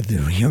 looking at the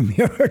rear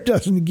mirror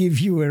doesn't give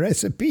you a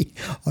recipe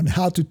on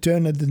how to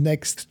turn at the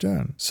next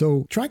turn.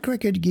 So track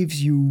record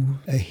gives you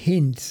a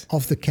hint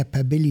of the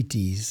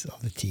capabilities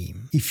of the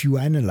team if you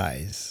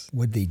analyze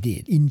what they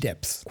did in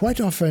depth.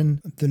 Quite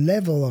often, the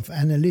level of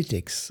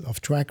analytics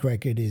of track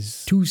record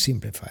is too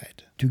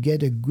simplified. To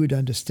get a good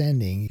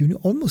understanding, you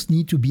almost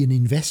need to be an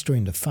investor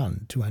in the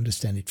fund to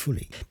understand it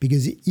fully.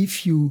 Because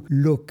if you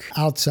look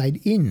outside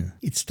in,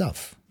 it's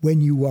tough.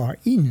 When you are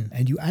in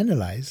and you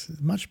analyze,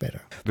 it's much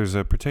better. There's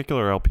a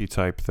particular LP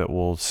type that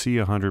will see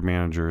 100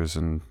 managers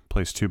and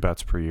place 2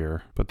 bets per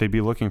year, but they'd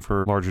be looking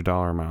for larger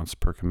dollar amounts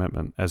per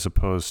commitment as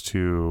opposed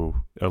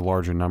to a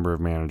larger number of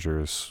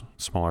managers,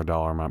 smaller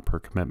dollar amount per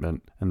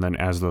commitment, and then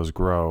as those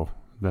grow,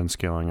 then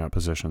scaling up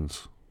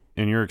positions.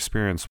 In your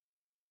experience,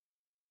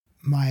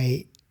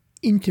 my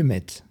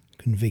intimate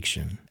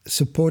conviction,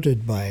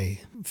 supported by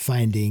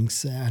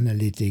findings,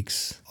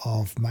 analytics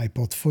of my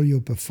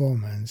portfolio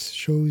performance,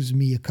 shows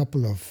me a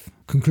couple of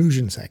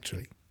conclusions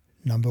actually.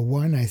 Number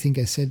one, I think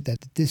I said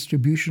that the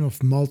distribution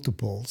of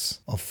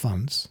multiples of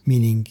funds,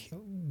 meaning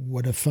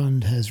what a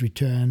fund has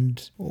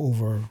returned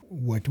over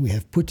what we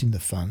have put in the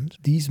fund,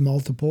 these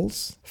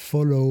multiples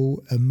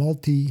follow a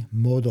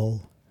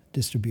multimodal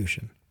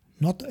distribution.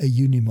 Not a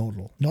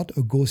unimodal, not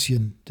a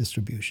Gaussian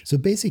distribution. So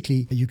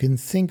basically, you can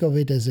think of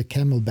it as a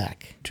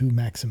camelback, 2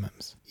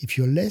 maximums. If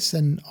you're less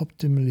than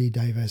optimally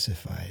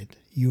diversified,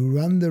 you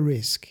run the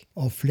risk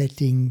of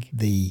letting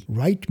the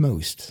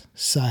rightmost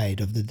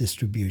side of the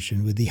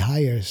distribution with the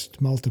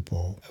highest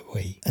multiple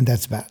away. And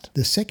that's bad.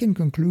 The second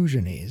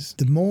conclusion is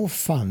the more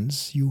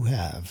funds you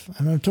have,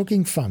 and I'm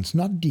talking funds,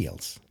 not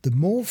deals, the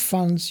more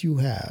funds you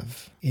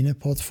have in a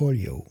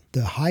portfolio,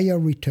 the higher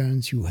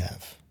returns you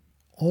have.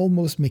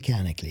 Almost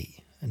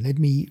mechanically. And let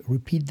me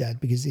repeat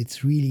that because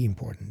it's really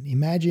important.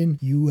 Imagine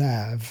you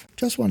have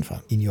just one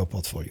fund in your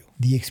portfolio.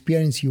 The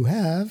experience you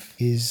have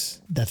is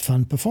that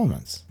fund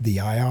performance, the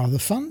IR of the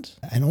fund,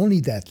 and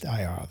only that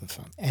IR of the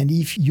fund. And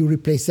if you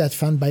replace that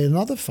fund by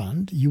another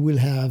fund, you will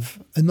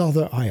have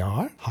another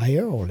IR,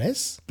 higher or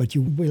less, but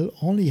you will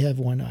only have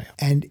one IR.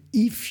 And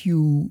if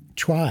you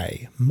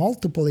try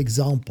multiple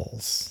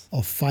examples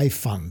of 5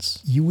 funds,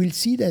 you will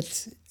see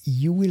that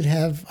you will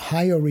have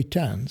higher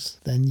returns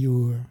than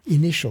your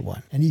initial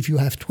one. And if you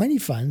have 20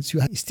 funds, you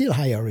have still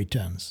higher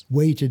returns,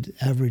 weighted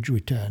average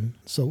return.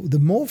 So the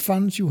more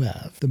funds you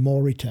have, the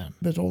more return,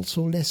 but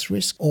also less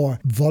risk or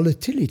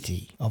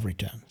volatility of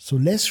return. So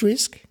less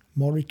risk,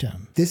 more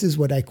return. This is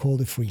what I call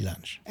the free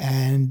lunch.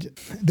 And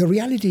the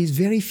reality is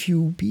very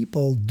few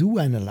people do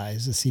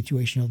analyze the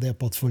situation of their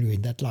portfolio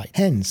in that light.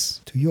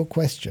 Hence, to your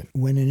question,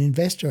 when an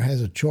investor has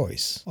a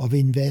choice of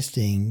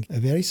investing a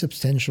very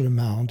substantial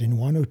amount in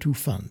 1 or 2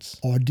 funds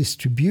or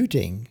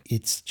distributing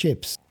its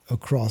chips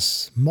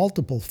across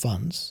multiple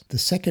funds, the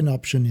second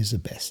option is the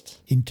best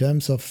in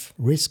terms of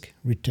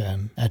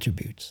risk-return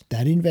attributes.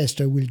 That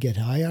investor will get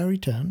higher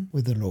return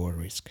with a lower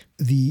risk.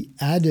 The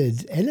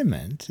added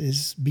element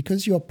is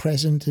because you're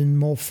present in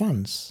more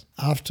funds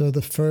after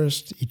the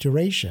first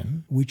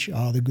iteration, which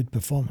are the good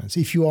performance.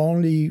 If you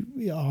only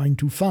are in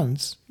 2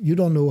 funds, you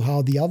don't know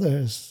how the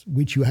others,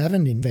 which you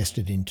haven't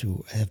invested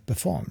into, have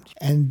performed.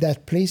 And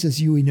that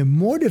places you in a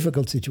more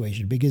difficult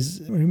situation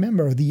because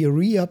remember, the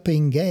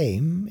re-upping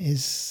game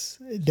is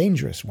a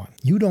dangerous one.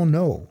 You don't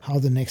know how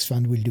the next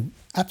fund will do.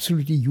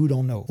 Absolutely, you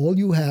don't know. All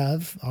you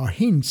have are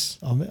hints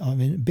of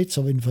bits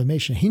of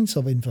information, hints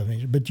of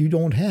information, but you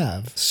don't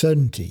have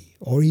certainty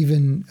or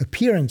even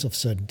appearance of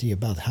certainty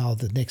about how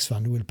the next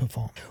fund will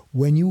perform.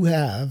 When you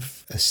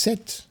have a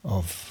set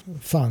of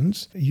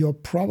funds, you're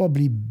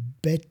probably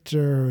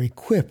better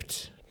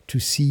equipped to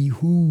see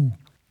who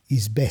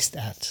is best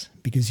at,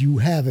 because you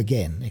have,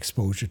 again,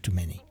 exposure to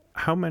many.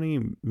 How many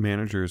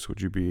managers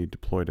would you be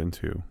deployed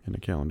into in a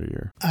calendar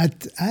year?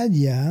 At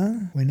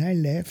Adia, when I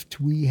left,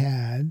 we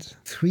had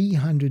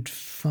 300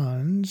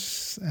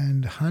 funds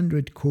and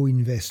 100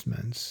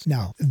 co-investments.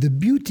 Now, the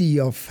beauty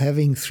of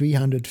having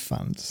 300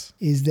 funds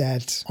is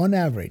that on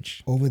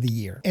average, over the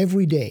year,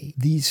 every day,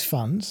 these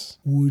funds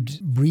would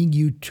bring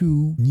you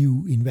 2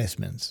 new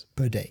investments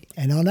per day.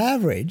 And on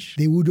average,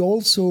 they would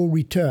also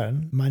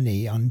return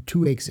money on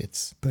 2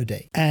 exits per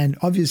day. And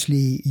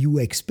obviously, you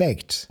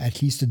expect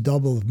at least a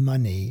double of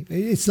money.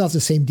 It's not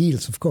the same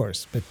deals, of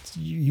course, but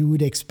you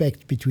would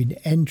expect between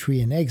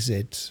entry and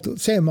exit,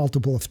 say a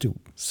multiple of 2.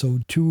 So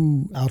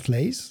 2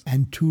 outlays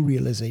and 2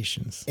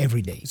 realizations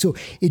every day. So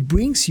it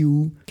brings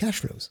you cash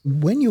flows.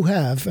 When you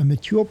have a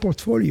mature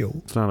portfolio,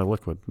 it's not a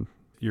liquid.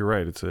 You're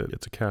right. It's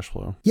a cash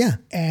flow. Yeah.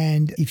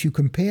 And if you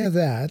compare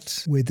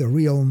that with the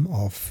realm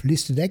of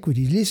listed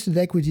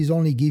equities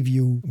only give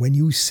you, when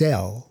you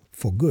sell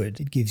for good,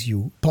 it gives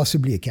you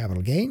possibly a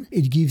capital gain.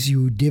 It gives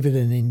you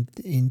dividend in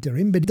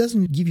interim, but it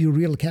doesn't give you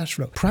real cash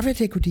flow. Private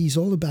equity is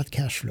all about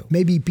cash flow.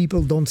 Maybe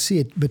people don't see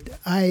it, but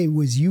I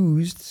was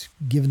used,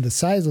 given the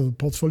size of the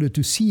portfolio,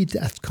 to see it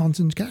as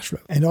constant cash flow.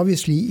 And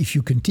obviously, if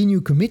you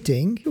continue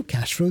committing, your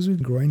cash flows will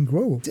grow and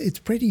grow. It's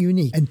pretty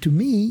unique. And to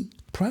me,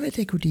 private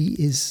equity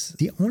is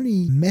the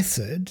only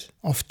method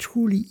of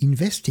truly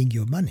investing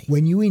your money.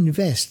 When you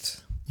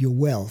invest your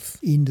wealth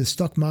in the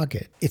stock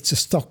market, it's a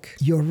stock.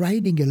 You're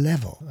riding a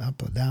level,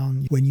 up or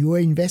down. When you are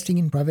investing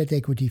in private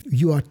equity,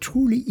 you are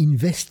truly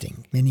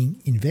investing,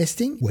 meaning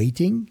investing,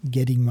 waiting,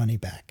 getting money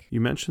back.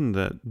 You mentioned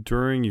that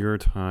during your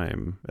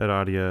time at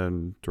Adia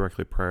and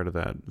directly prior to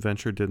that,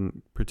 venture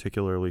didn't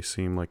particularly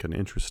seem like an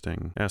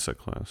interesting asset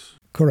class.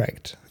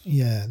 Correct.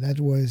 Yeah, that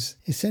was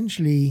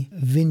essentially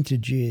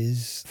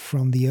vintages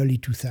from the early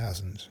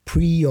 2000s,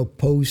 pre or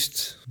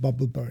post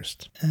bubble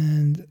burst.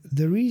 And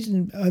the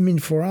reason,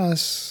 for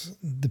us,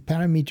 the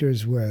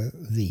parameters were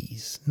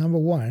these. Number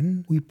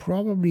one, we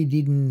probably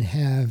didn't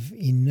have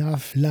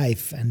enough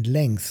life and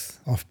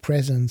length of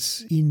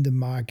presence in the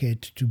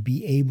market to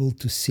be able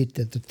to sit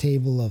at the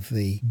table of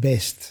the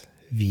best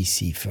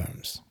VC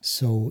firms.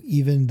 So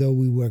even though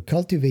we were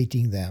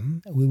cultivating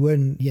them, we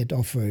weren't yet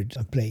offered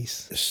a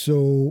place.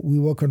 So we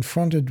were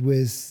confronted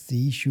with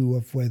the issue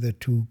of whether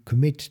to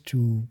commit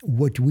to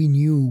what we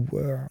knew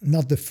were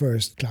not the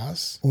first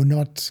class or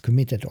not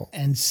commit at all.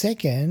 And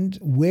second,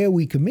 where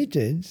we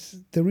committed,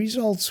 the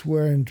results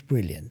weren't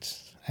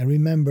brilliant. I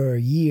remember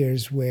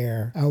years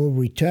where our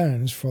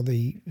returns for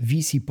the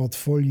VC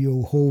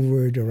portfolio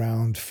hovered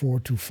around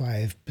 4 to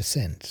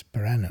 5%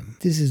 per annum.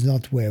 This is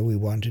not where we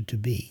wanted to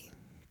be.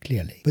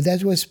 Clearly. But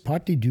that was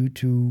partly due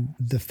to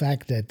the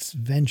fact that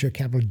venture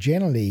capital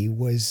generally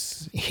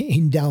was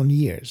in down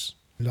years.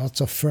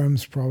 Lots of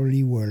firms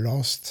probably were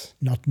lost,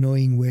 not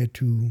knowing where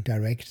to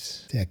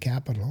direct their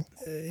capital.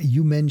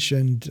 You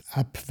mentioned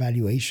up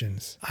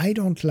valuations. I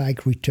don't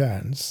like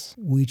returns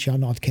which are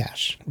not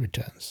cash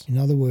returns. In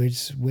other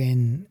words,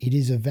 when it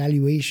is a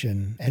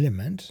valuation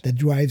element that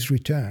drives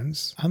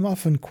returns, I'm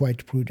often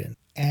quite prudent.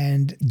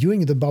 And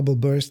during the bubble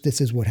burst,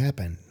 this is what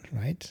happened.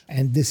 Right?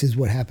 And this is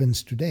what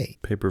happens today.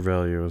 Paper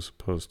value as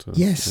opposed to...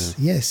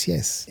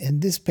 Yes.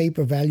 And this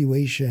paper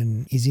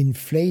valuation is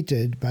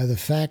inflated by the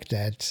fact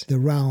that the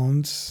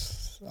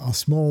rounds are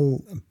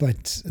small,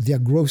 but they're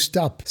grossed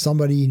up.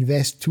 Somebody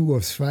invests 2 or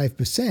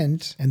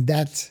 5%, and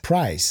that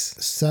price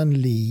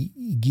suddenly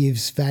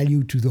gives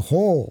value to the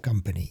whole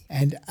company.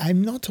 And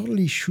I'm not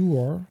totally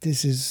sure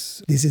this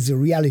is a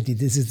reality.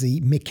 This is the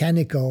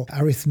mechanical,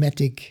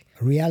 arithmetic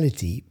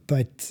reality,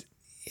 but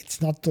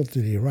it's not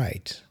totally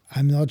right.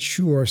 I'm not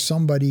sure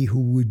somebody who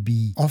would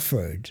be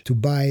offered to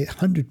buy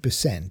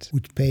 100%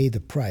 would pay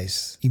the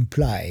price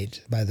implied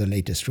by the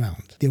latest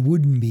round. There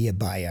wouldn't be a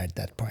buyer at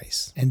that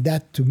price. And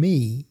that, to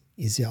me,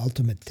 is the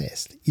ultimate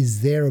test.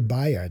 Is there a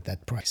buyer at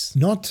that price?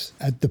 Not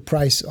at the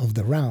price of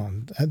the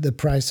round, at the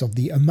price of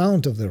the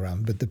amount of the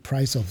round, but the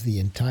price of the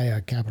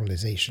entire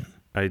capitalization.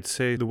 I'd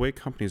say the way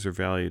companies are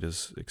valued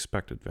is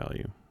expected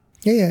value.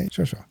 Yeah,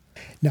 sure.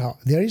 Now,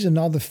 there is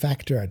another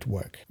factor at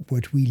work,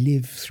 what we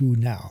live through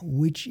now,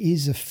 which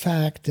is the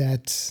fact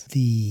that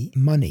the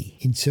money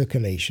in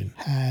circulation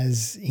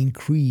has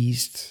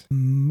increased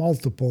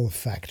multiple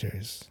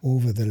factors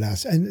over the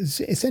last, and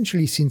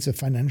essentially since the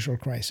financial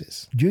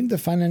crisis. During the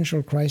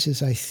financial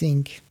crisis, I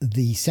think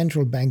the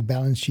central bank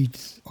balance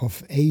sheets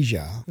of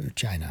Asia,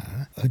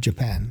 China,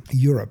 Japan,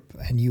 Europe,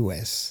 and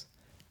US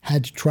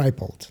had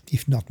tripled,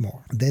 if not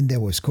more. Then there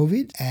was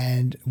COVID,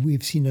 and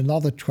we've seen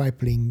another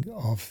tripling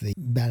of the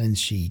balance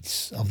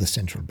sheets of the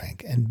central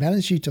bank. And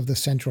balance sheet of the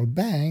central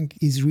bank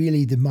is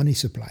really the money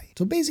supply.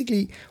 So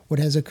basically, what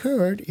has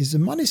occurred is the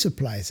money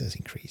supply has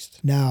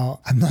increased. Now,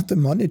 I'm not a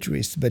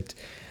monetarist, but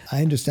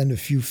I understand a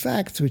few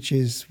facts, which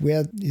is,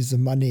 where is the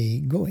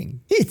money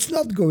going? It's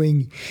not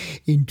going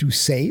into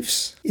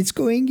safes. It's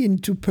going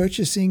into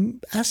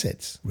purchasing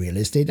assets, real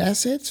estate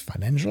assets,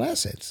 financial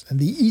assets. And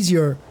the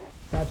easier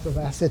types of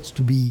assets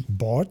to be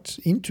bought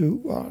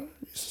into are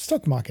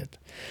stock market.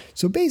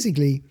 So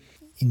basically,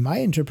 in my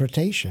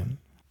interpretation,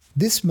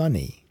 this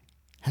money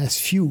has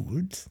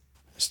fueled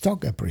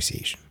stock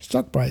appreciation.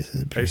 Stock prices I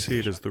see it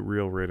appreciation. as the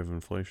real rate of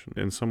inflation.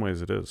 In some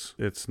ways, it is.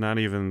 It's not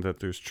even that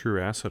there's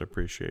true asset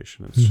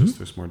appreciation. It's just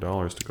there's more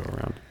dollars to go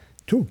around.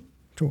 True.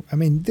 I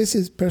mean, this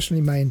is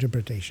personally my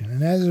interpretation.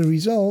 And as a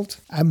result,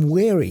 I'm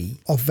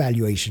wary of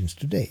valuations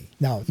today.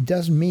 Now, it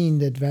doesn't mean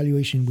that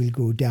valuation will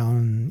go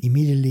down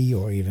immediately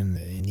or even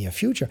in the near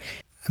future.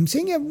 I'm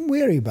saying I'm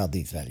wary about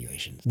these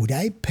valuations. Would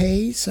I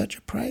pay such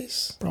a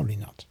price? Probably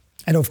not.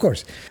 And of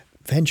course,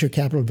 venture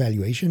capital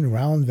valuation,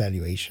 round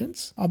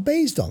valuations, are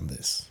based on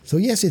this. So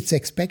yes, it's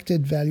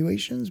expected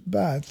valuations,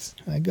 but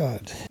my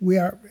God, we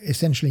are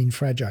essentially in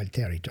fragile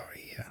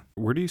territory here.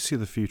 Where do you see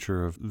the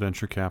future of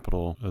venture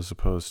capital as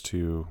opposed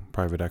to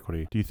private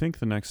equity? Do you think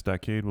the next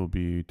decade will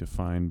be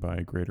defined by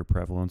a greater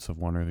prevalence of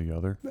one or the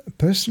other?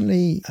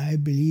 Personally, I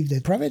believe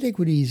that private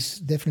equity is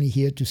definitely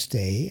here to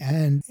stay,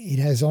 and it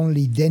has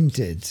only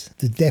dented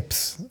the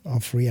depth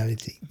of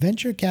reality.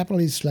 Venture capital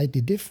is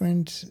slightly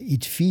different.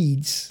 It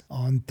feeds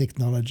on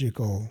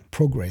technological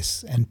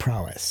progress and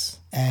prowess.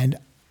 And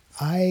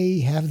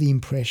I have the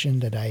impression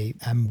that I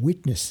am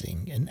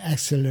witnessing an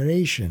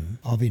acceleration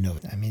of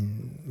innovation. I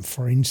mean,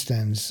 for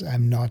instance,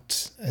 I'm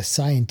not a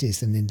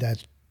scientist, and in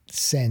that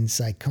sense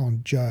I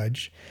can't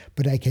judge,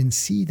 but I can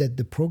see that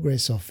the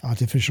progress of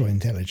artificial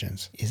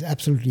intelligence is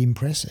absolutely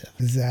impressive,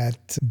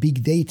 that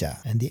big data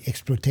and the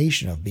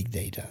exploitation of big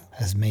data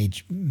has made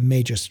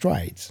major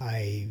strides.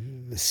 I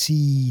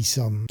see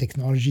some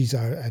technologies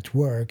are at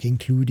work,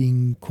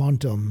 including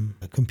quantum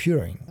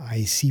computing.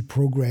 I see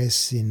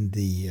progress in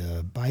the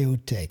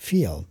biotech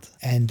field,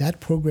 and that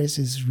progress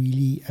is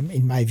really,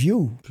 in my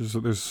view,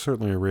 There's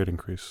certainly a rate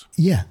increase.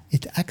 yeah,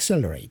 it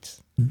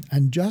accelerates.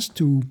 And just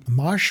to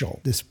marshal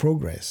this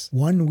progress,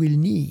 one will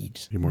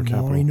need More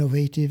capital.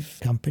 innovative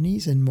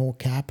companies and more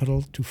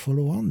capital to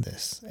follow on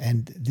this.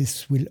 And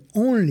this will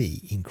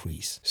only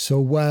increase. So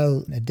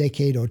while a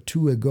decade or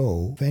two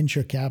ago,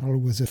 venture capital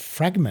was a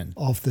fragment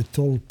of the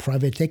total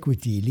private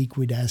equity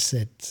liquid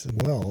asset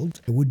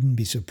world, I wouldn't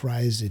be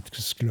surprised it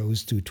was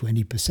close to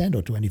 20%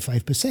 or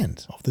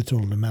 25% of the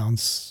total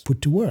amounts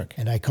put to work.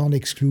 And I can't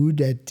exclude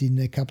that in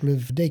a couple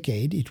of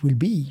decades, it will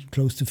be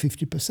close to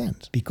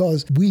 50%,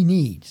 because we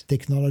need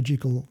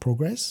technological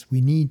progress,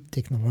 we need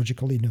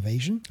technological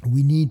innovation,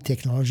 we need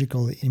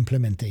technological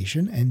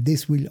implementation, and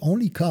this will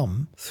only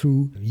come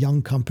through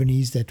young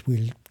companies that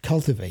will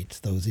cultivate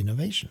those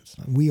innovations.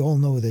 We all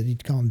know that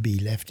it can't be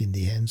left in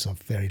the hands of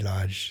very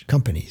large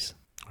companies.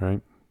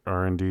 Right?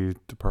 R&D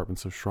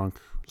departments have shrunk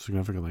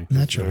significantly.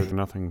 Naturally. They're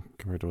nothing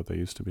compared to what they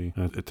used to be.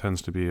 And it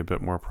tends to be a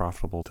bit more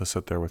profitable to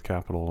sit there with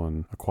capital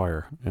and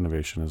acquire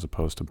innovation as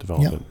opposed to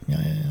develop it.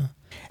 Yeah.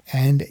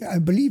 And I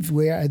believe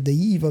we're at the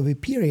eve of a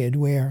period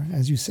where,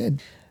 as you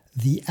said,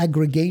 the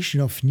aggregation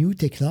of new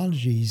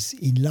technologies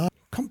in large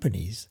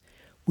companies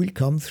will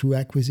come through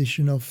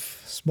acquisition of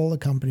smaller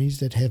companies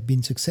that have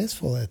been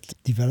successful at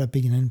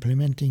developing and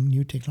implementing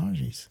new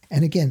technologies.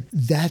 And again,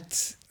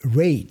 that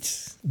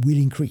rate will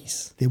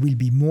increase. There will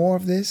be more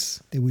of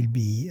this. There will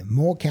be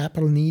more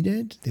capital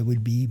needed. There will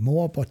be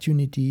more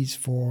opportunities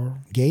for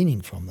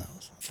gaining from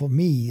those. For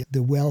me,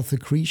 the wealth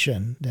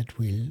accretion that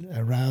will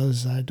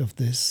arouse out of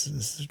this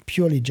is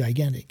purely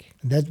gigantic.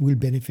 That will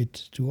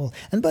benefit to all.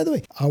 And by the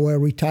way, our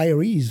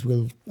retirees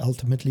will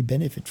ultimately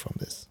benefit from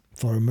this,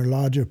 for a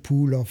larger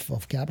pool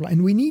of capital.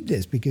 And we need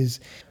this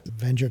because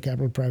venture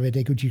capital, private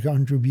equity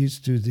contributes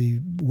to the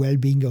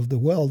well-being of the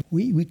world.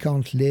 We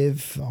can't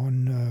live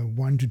on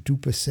 1 to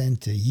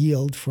 2%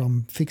 yield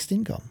from fixed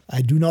income.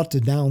 I do not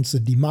announce the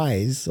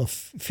demise of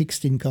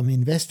fixed income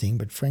investing,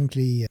 but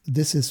frankly,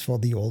 this is for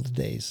the old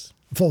days,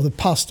 for the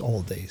past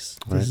old days.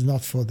 Right. This is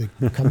not for the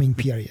coming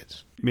period.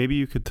 Maybe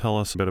you could tell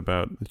us a bit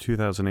about the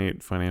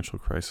 2008 financial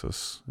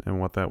crisis and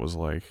what that was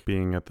like,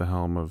 being at the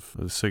helm of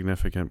a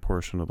significant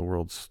portion of the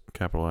world's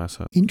capital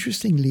assets.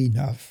 Interestingly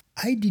enough,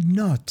 I did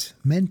not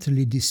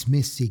mentally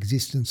dismiss the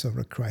existence of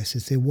a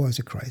crisis. There was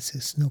a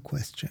crisis, no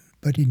question.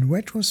 But in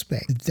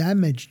retrospect, the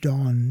damage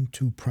done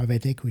to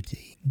private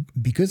equity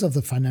because of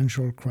the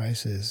financial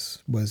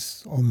crisis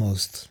was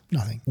almost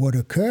nothing. What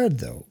occurred,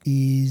 though,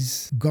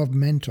 is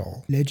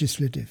governmental,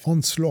 legislative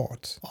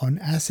onslaught on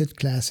asset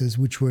classes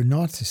which were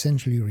not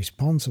essentially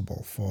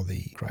responsible for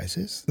the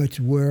crisis, but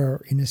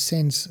were, in a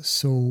sense,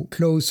 so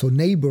close, so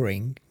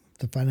neighboring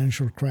the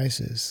financial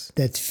crisis,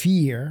 that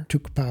fear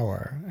took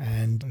power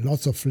and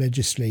lots of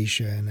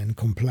legislation and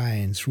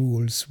compliance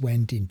rules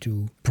went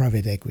into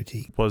private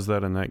equity. Was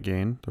that a net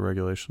gain, the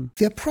regulation?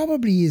 There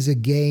probably is a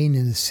gain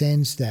in the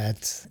sense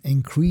that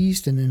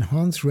increased and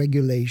enhanced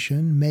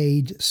regulation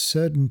made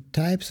certain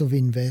types of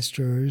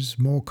investors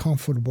more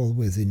comfortable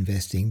with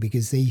investing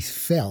because they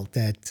felt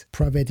that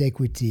private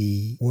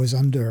equity was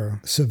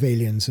under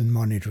surveillance and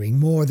monitoring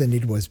more than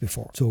it was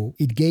before. So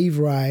it gave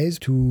rise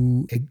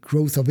to a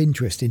growth of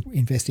interest in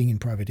investing in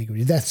private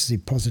equity. That's the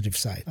positive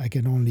side. I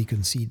can only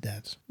concede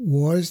that.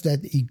 Was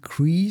that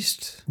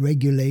increased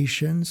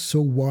regulation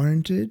so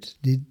warranted?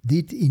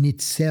 Did in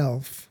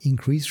itself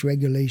increased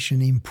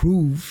regulation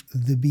improve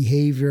the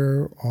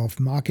behavior of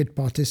market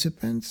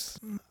participants?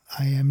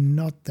 I am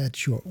not that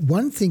sure.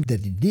 One thing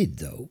that it did,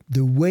 though,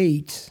 the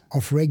weight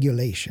of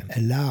regulation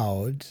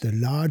allowed the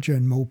larger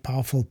and more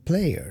powerful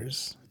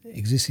players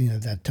existing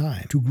at that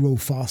time to grow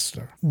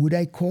faster. Would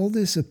I call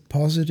this a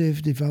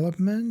positive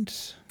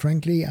development?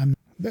 Frankly,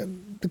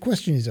 the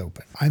question is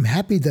open. I'm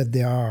happy that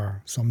there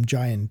are some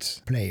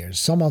giant players.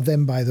 Some of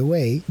them, by the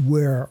way,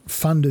 were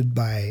funded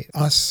by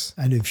us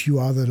and a few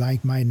other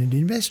like-minded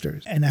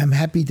investors. And I'm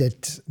happy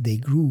that they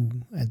grew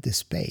at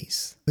this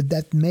pace. But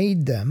that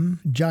made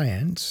them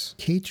giants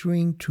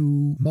catering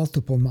to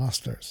multiple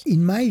masters.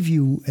 In my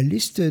view, a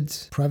listed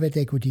private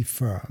equity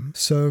firm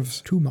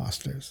serves two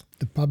masters: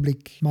 the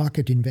public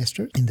market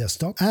investor in their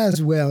stock,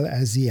 as well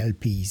as the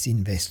LPs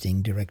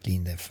investing directly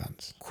in their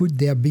funds. Could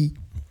there be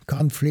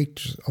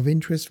conflict of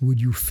interest?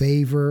 Would you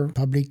favor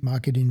public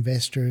market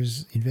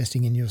investors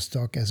investing in your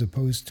stock as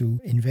opposed to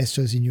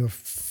investors in your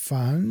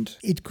fund?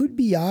 It could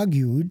be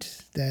argued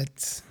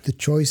that the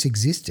choice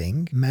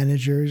existing,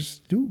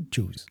 managers do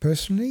choose.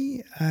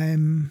 Personally,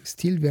 I'm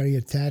still very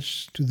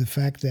attached to the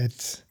fact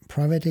that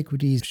private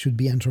equity should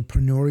be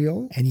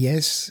entrepreneurial. And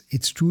yes,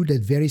 it's true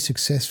that very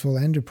successful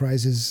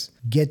enterprises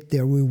get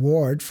their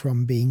reward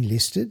from being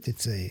listed.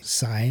 It's a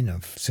sign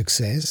of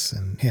success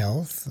and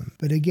health.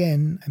 But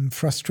again, I'm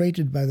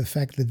frustrated by the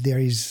fact that there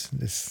is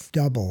this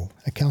double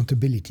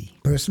accountability.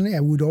 Personally,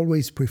 I would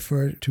always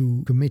prefer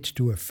to commit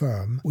to a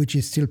firm which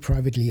is still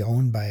privately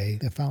owned by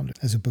the founder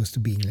as opposed to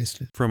being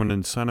listed. From an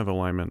incentive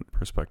alignment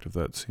perspective,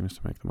 that seems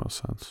to make the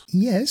most sense.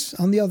 Yes.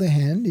 On the other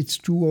hand, it's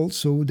true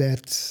also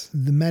that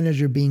the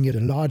manager being at a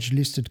large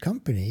listed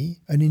company,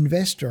 an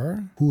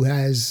investor who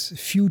has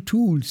few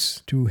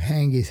tools to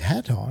hang his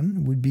hat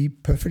on would be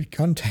perfectly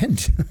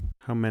content.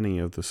 How many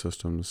of the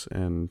systems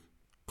and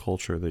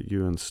culture that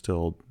you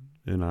instilled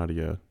in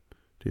Adia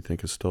do you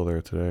think is still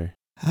there today?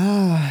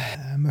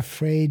 I'm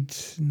afraid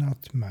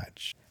not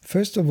much.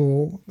 First of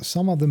all,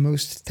 some of the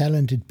most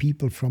talented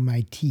people from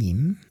my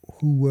team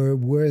who were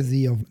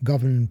worthy of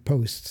government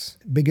posts,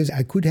 because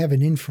I could have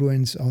an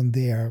influence on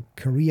their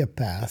career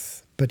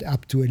path, but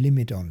up to a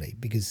limit only,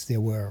 because they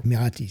were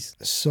Emiratis.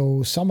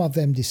 So some of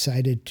them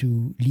decided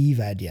to leave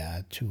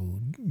Adia to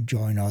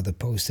join other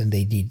posts, and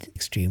they did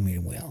extremely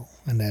well.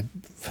 And I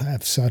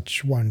have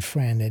such one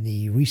friend, and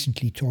he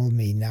recently told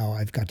me, now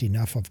I've got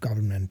enough of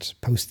government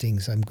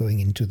postings, I'm going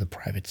into the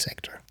private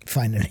sector,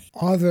 finally.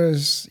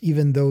 Others,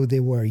 even though they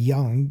were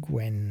young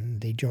when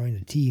they joined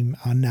the team,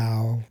 are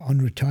now on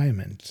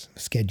retirement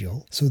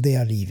schedule, so they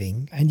are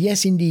leaving. And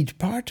yes, indeed,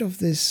 part of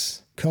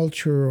this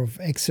culture of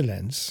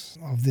excellence,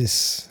 of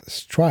this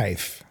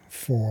strife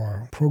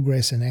for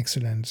progress and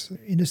excellence,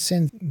 in a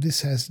sense,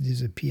 this has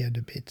disappeared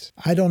a bit.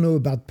 I don't know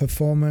about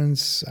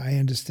performance. I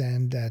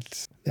understand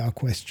that there are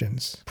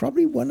questions.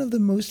 Probably one of the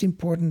most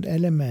important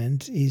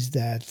elements is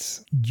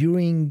that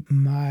during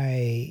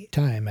my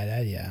time at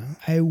Adia,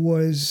 I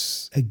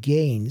was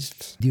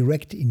against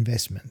direct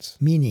investments,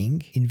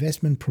 meaning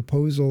investment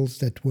proposals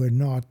that were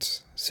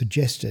not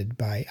suggested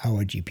by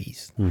our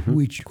GPs,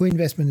 which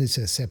co-investment is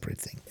a separate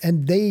thing.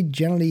 And they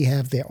generally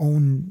have their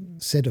own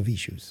set of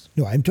issues.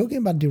 No, I'm talking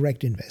about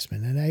direct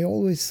investment. And I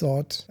always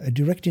thought a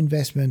direct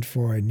investment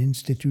for an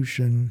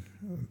institution,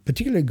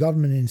 particularly a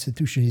government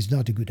institution, is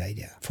not a good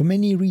idea for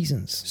many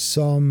reasons.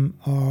 Some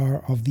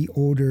are of the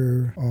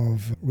order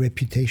of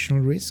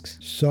reputational risks.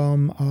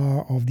 Some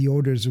are of the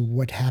orders of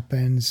what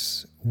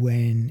happens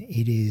when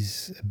it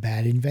is a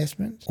bad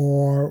investment,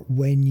 or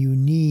when you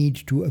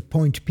need to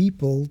appoint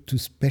people to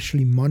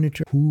specially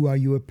monitor who are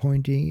you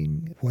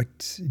appointing,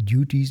 what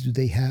duties do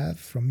they have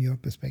from your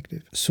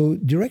perspective. So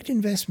direct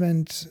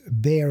investments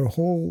bear a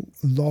whole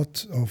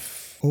lot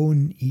of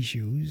own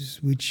issues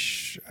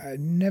which I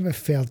never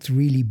felt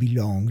really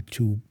belonged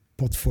to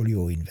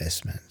portfolio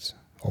investments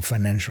or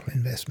financial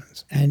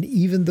investments. And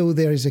even though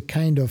there is a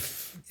kind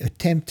of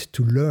attempt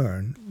to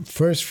learn,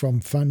 first from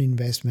fund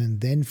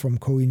investment, then from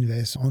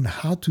co-invest, on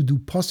how to do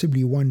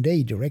possibly one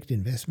day direct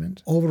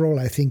investment, overall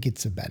I think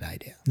it's a bad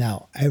idea.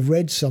 Now, I've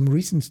read some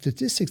recent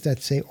statistics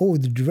that say,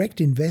 the direct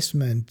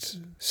investment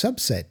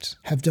subset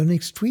have done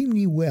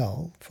extremely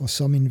well for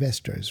some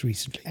investors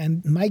recently.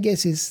 And my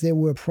guess is there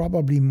were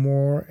probably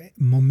more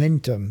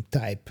momentum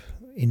type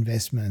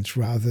investments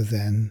rather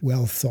than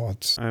well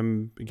thought.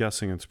 I'm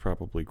guessing it's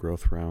probably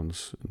growth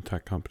rounds in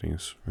tech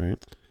companies,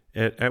 right?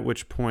 At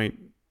which point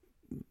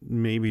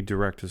maybe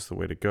direct is the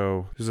way to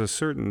go. There's a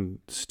certain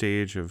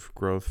stage of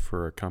growth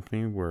for a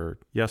company where,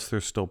 yes,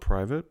 they're still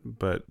private,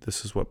 but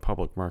this is what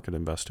public market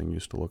investing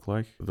used to look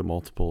like. The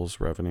multiples,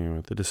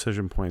 revenue, the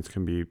decision points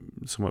can be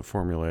somewhat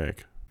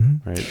formulaic,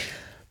 right?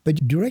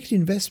 But direct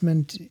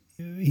investment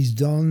is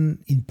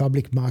done in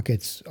public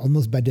markets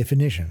almost by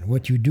definition.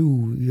 What you do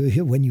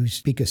when you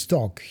pick a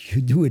stock,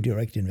 you do a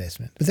direct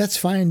investment. But that's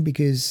fine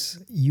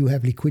because you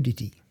have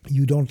liquidity.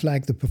 You don't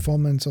like the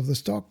performance of the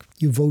stock,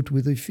 you vote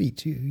with your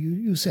feet,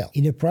 you sell.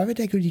 In a private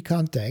equity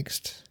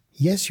context,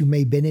 yes, you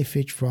may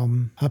benefit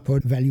from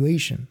upward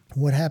valuation.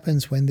 What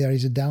happens when there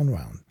is a down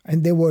round?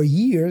 And there were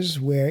years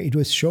where it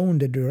was shown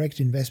that direct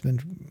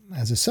investment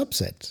as a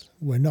subset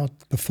were not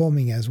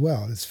performing as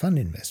well as fund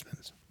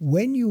investments.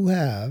 When you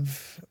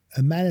have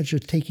a manager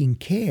taking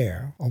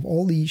care of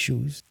all the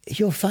issues,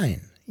 you're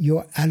fine.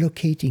 You're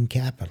allocating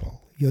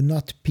capital. You're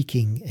not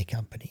picking a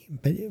company.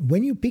 But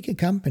when you pick a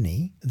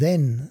company,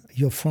 then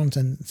you're front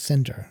and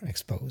center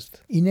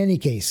exposed. In any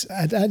case,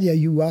 at ADIA,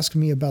 you asked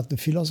me about the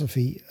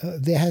philosophy.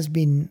 There has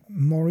been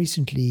more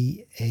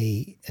recently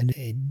a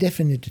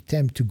definite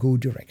attempt to go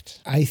direct.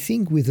 I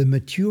think with the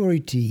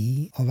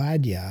maturity of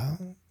ADIA,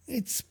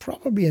 it's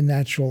probably a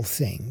natural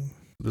thing.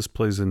 This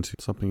plays into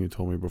something you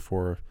told me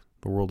before.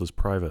 The world is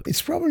private.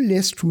 It's probably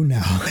less true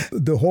now.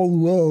 The whole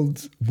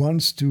world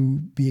wants to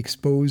be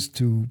exposed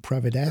to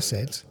private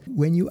assets.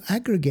 When you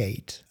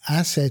aggregate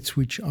assets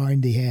which are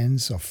in the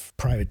hands of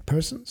private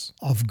persons,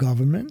 of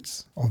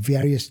governments, of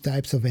various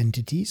types of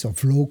entities,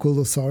 of local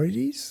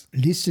authorities,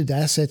 listed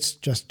assets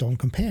just don't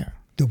compare.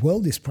 The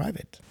world is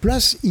private.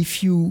 Plus,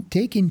 if you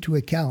take into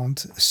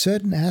account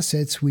certain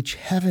assets which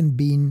haven't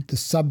been the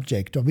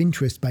subject of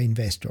interest by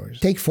investors,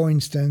 take for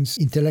instance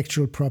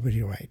intellectual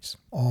property rights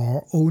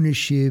or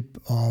ownership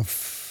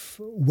of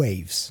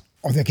waves.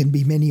 Or there can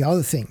be many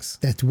other things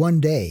that one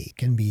day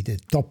can be the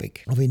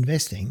topic of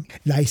investing.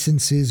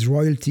 Licenses,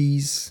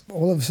 royalties,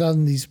 all of a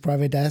sudden these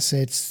private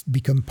assets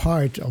become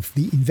part of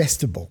the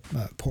investable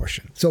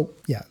portion. So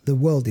yeah, the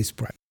world is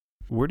private.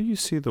 Where do you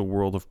see the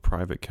world of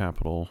private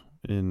capital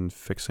in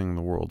fixing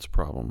the world's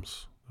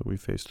problems that we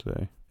face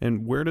today?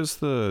 And where does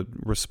the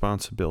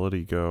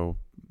responsibility go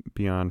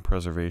beyond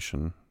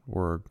preservation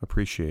or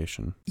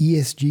appreciation?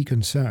 ESG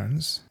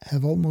concerns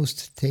have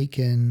almost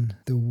taken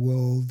the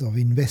world of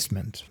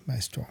investment by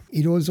storm.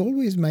 It was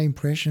always my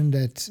impression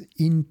that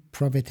in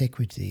private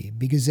equity,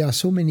 because there are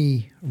so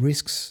many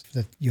risks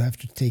that you have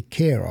to take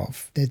care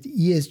of, that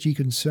ESG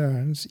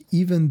concerns,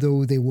 even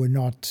though they were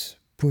not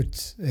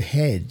put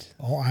ahead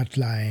or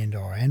outlined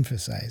or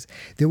emphasized,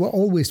 they were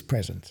always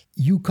present.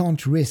 You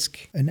can't risk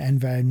an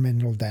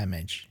environmental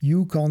damage.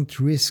 You can't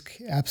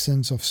risk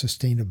absence of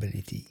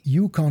sustainability.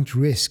 You can't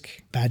risk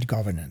bad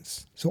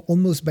governance. So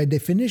almost by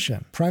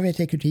definition, private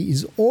equity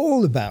is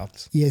all about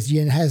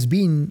ESG and has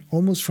been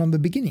almost from the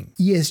beginning.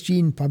 ESG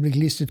in public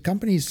listed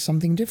companies is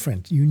something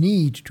different. You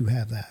need to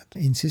have that.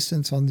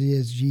 Insistence on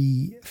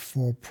ESG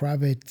for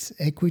private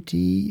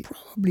equity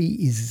probably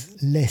is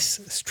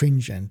less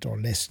stringent or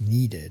less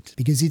needed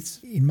because it's,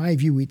 in my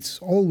view, it's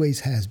always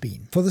has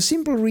been. For the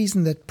simple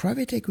reason that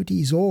private equity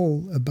is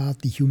all about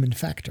the human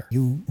factor.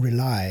 You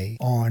rely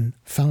on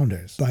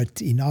founders,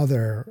 but in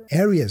other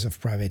areas of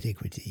private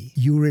equity,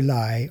 you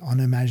rely on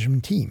a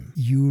management team.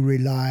 You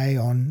rely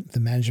on the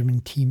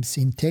management team's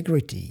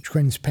integrity,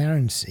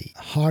 transparency,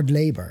 hard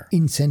labor,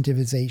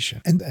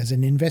 incentivization. And as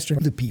an investor,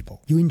 the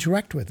people, you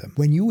interact with them.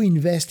 When you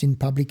invest in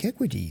public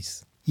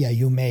equities,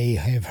 you may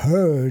have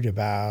heard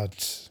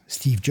about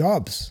Steve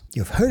Jobs.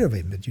 You've heard of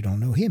him, but you don't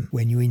know him.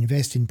 When you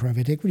invest in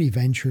private equity,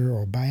 venture,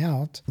 or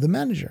buyout, the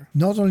manager.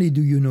 Not only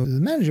do you know the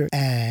manager,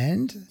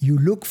 and you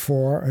look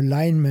for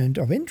alignment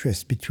of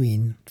interest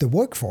between the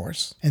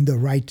workforce and the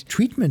right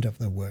treatment of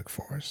the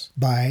workforce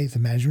by the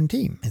management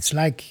team. It's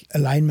like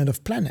alignment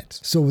of planets.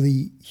 So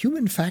the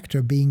human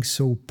factor being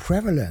so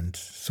prevalent,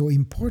 so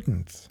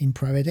important in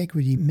private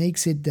equity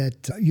makes it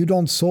that you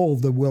don't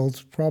solve the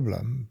world's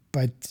problem,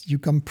 but you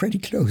come pretty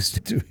close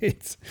to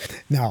it.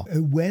 Now,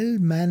 a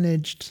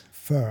well-managed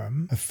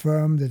firm, a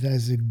firm that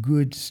has a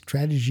good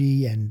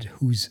strategy and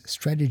whose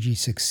strategy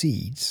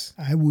succeeds,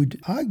 I would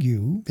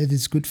argue that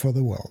it's good for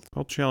the world.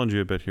 I'll challenge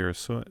you a bit here.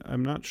 So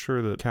I'm not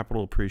sure that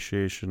capital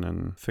appreciation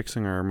and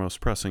fixing our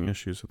most pressing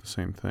issues are the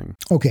same thing.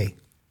 Okay,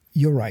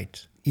 you're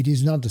right. It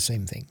is not the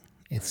same thing.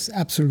 It's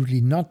absolutely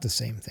not the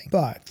same thing.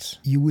 But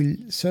you will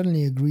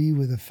certainly agree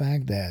with the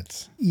fact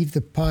that if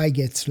the pie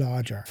gets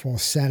larger for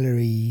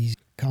salaries,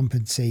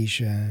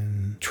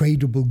 compensation,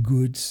 tradable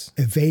goods,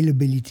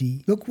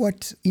 availability. Look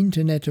what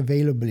internet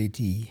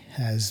availability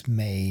has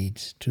made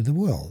to the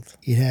world.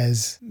 It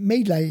has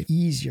made life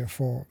easier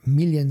for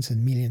millions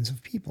and millions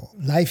of people.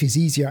 Life is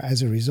easier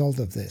as a result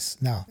of this.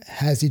 Now,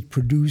 has it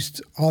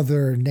produced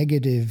other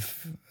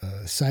negative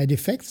side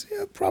effects?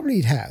 Yeah, probably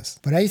it has.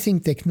 But I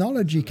think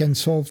technology can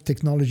solve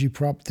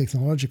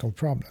technological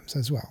problems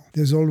as well.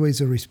 There's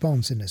always a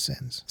response in a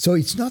sense. So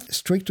it's not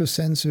stricto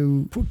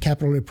sensu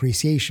capital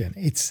appreciation.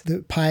 It's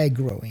the pie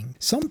growing.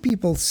 Some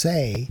people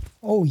say,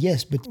 oh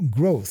yes, but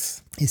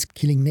growth is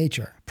killing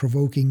nature,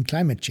 provoking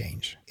climate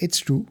change. It's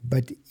true,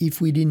 but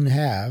if we didn't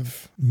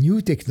have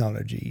new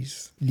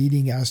technologies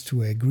leading us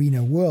to a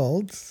greener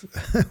world,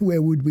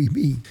 where would we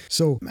be?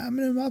 So I'm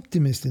an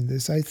optimist in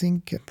this. I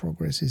think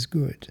progress is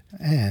good.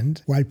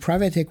 And while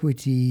private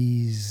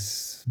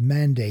equity's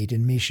mandate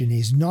and mission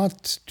is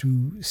not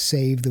to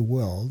save the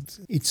world,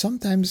 it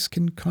sometimes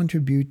can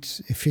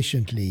contribute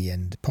efficiently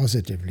and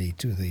positively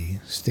to the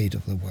state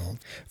of the world.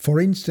 For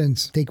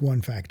instance, take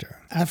one factor.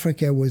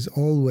 Africa was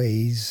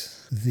always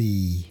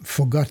the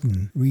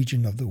forgotten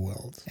region of the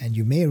world. And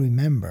you may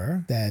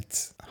remember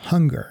that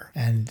hunger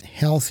and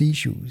health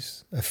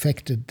issues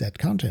affected that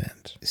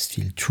continent.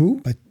 Still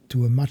true, but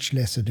to a much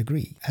lesser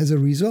degree, as a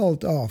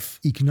result of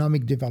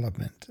economic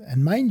development.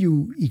 And mind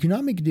you,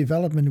 economic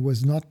development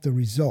was not the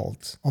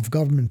result of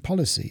government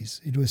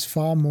policies. It was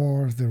far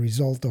more the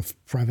result of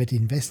private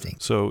investing.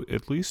 So,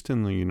 at least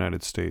in the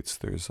United States,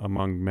 there's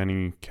among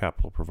many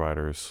capital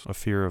providers a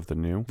fear of the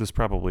new. This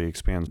probably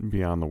expands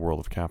beyond the world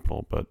of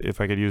capital, but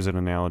if I could use an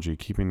analogy,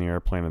 keeping the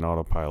airplane in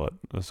autopilot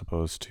as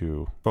opposed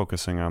to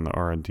focusing on the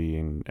R&D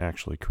and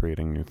actually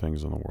creating new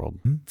things in the world.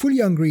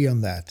 Fully agree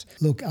on that.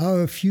 Look,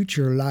 our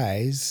future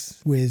lies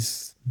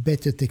with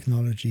better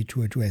technology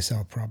to address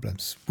our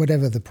problems,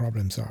 whatever the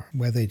problems are,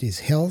 whether it is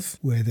health,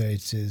 whether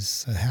it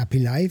is a happy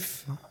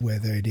life,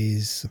 whether it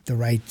is the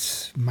right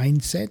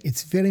mindset.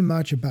 It's very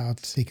much about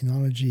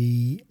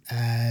technology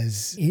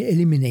as it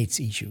eliminates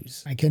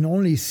issues. I can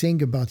only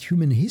think about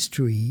human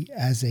history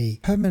as a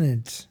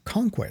permanent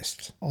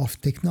conquest of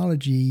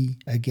technology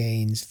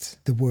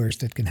against the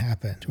worst that can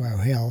happen to our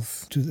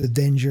health, to the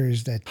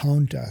dangers that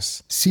haunt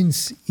us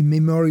since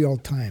immemorial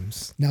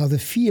times. Now, the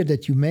fear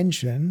that you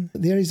mentioned,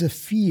 there is a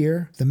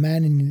fear, the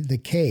man in the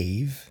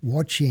cave,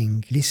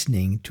 watching,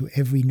 listening to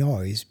every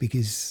noise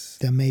because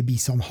there may be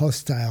some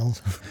hostile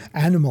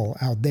animal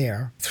out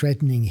there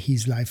threatening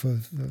his life or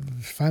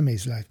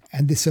family's life.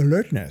 And this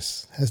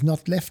alertness has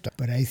not left us.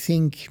 But I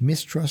think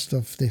mistrust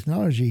of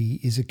technology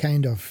is a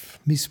kind of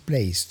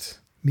misplaced,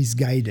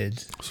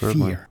 misguided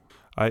fear.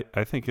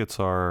 I think it's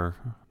our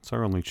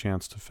only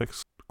chance to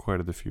fix quite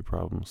a few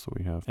problems that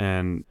we have.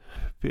 And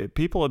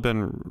people have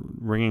been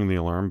ringing the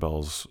alarm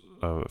bells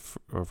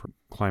over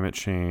climate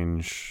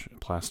change,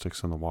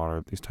 plastics in the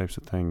water, these types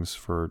of things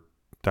for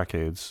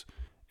decades.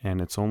 And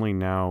it's only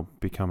now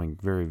becoming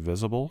very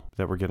visible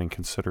that we're getting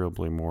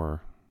considerably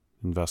more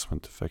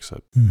investment to fix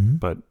it. Mm-hmm.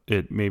 But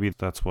maybe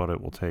that's what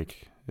it will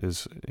take,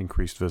 is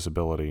increased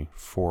visibility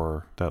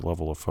for that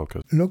level of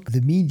focus. Look,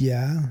 the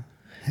media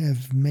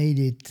have made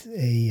it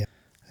a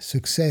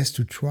success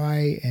to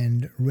try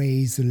and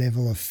raise the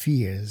level of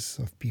fears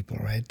of people,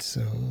 right?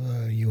 So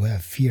you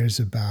have fears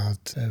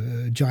about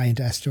a giant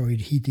asteroid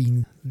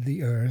hitting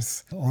the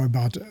Earth or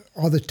about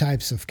other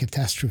types of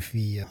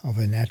catastrophe of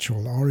a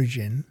natural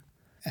origin,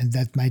 and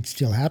that might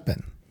still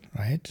happen,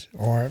 right?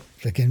 Or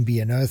there can be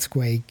an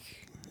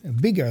earthquake, a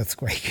big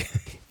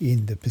earthquake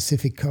in the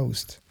Pacific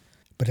coast.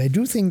 But I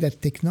do think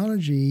that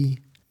technology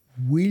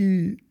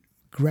will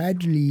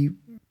gradually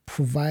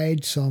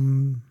provide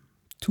some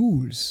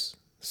tools,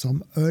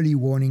 some early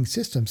warning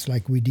systems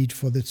like we did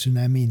for the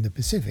tsunami in the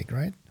Pacific,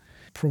 right?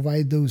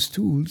 Provide those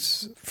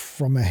tools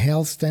from a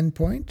health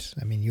standpoint.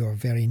 I mean, you're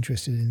very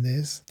interested in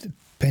this. The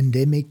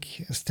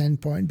pandemic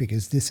standpoint,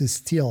 because this is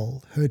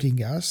still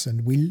hurting us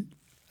and will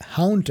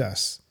haunt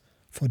us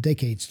for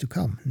decades to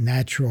come.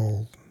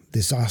 Natural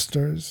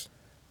disasters.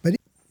 But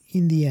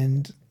in the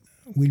end,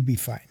 we'll be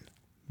fine.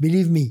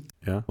 Believe me.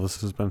 Yeah, well,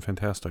 this has been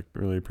fantastic.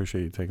 Really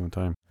appreciate you taking the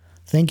time.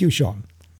 Thank you, Sean.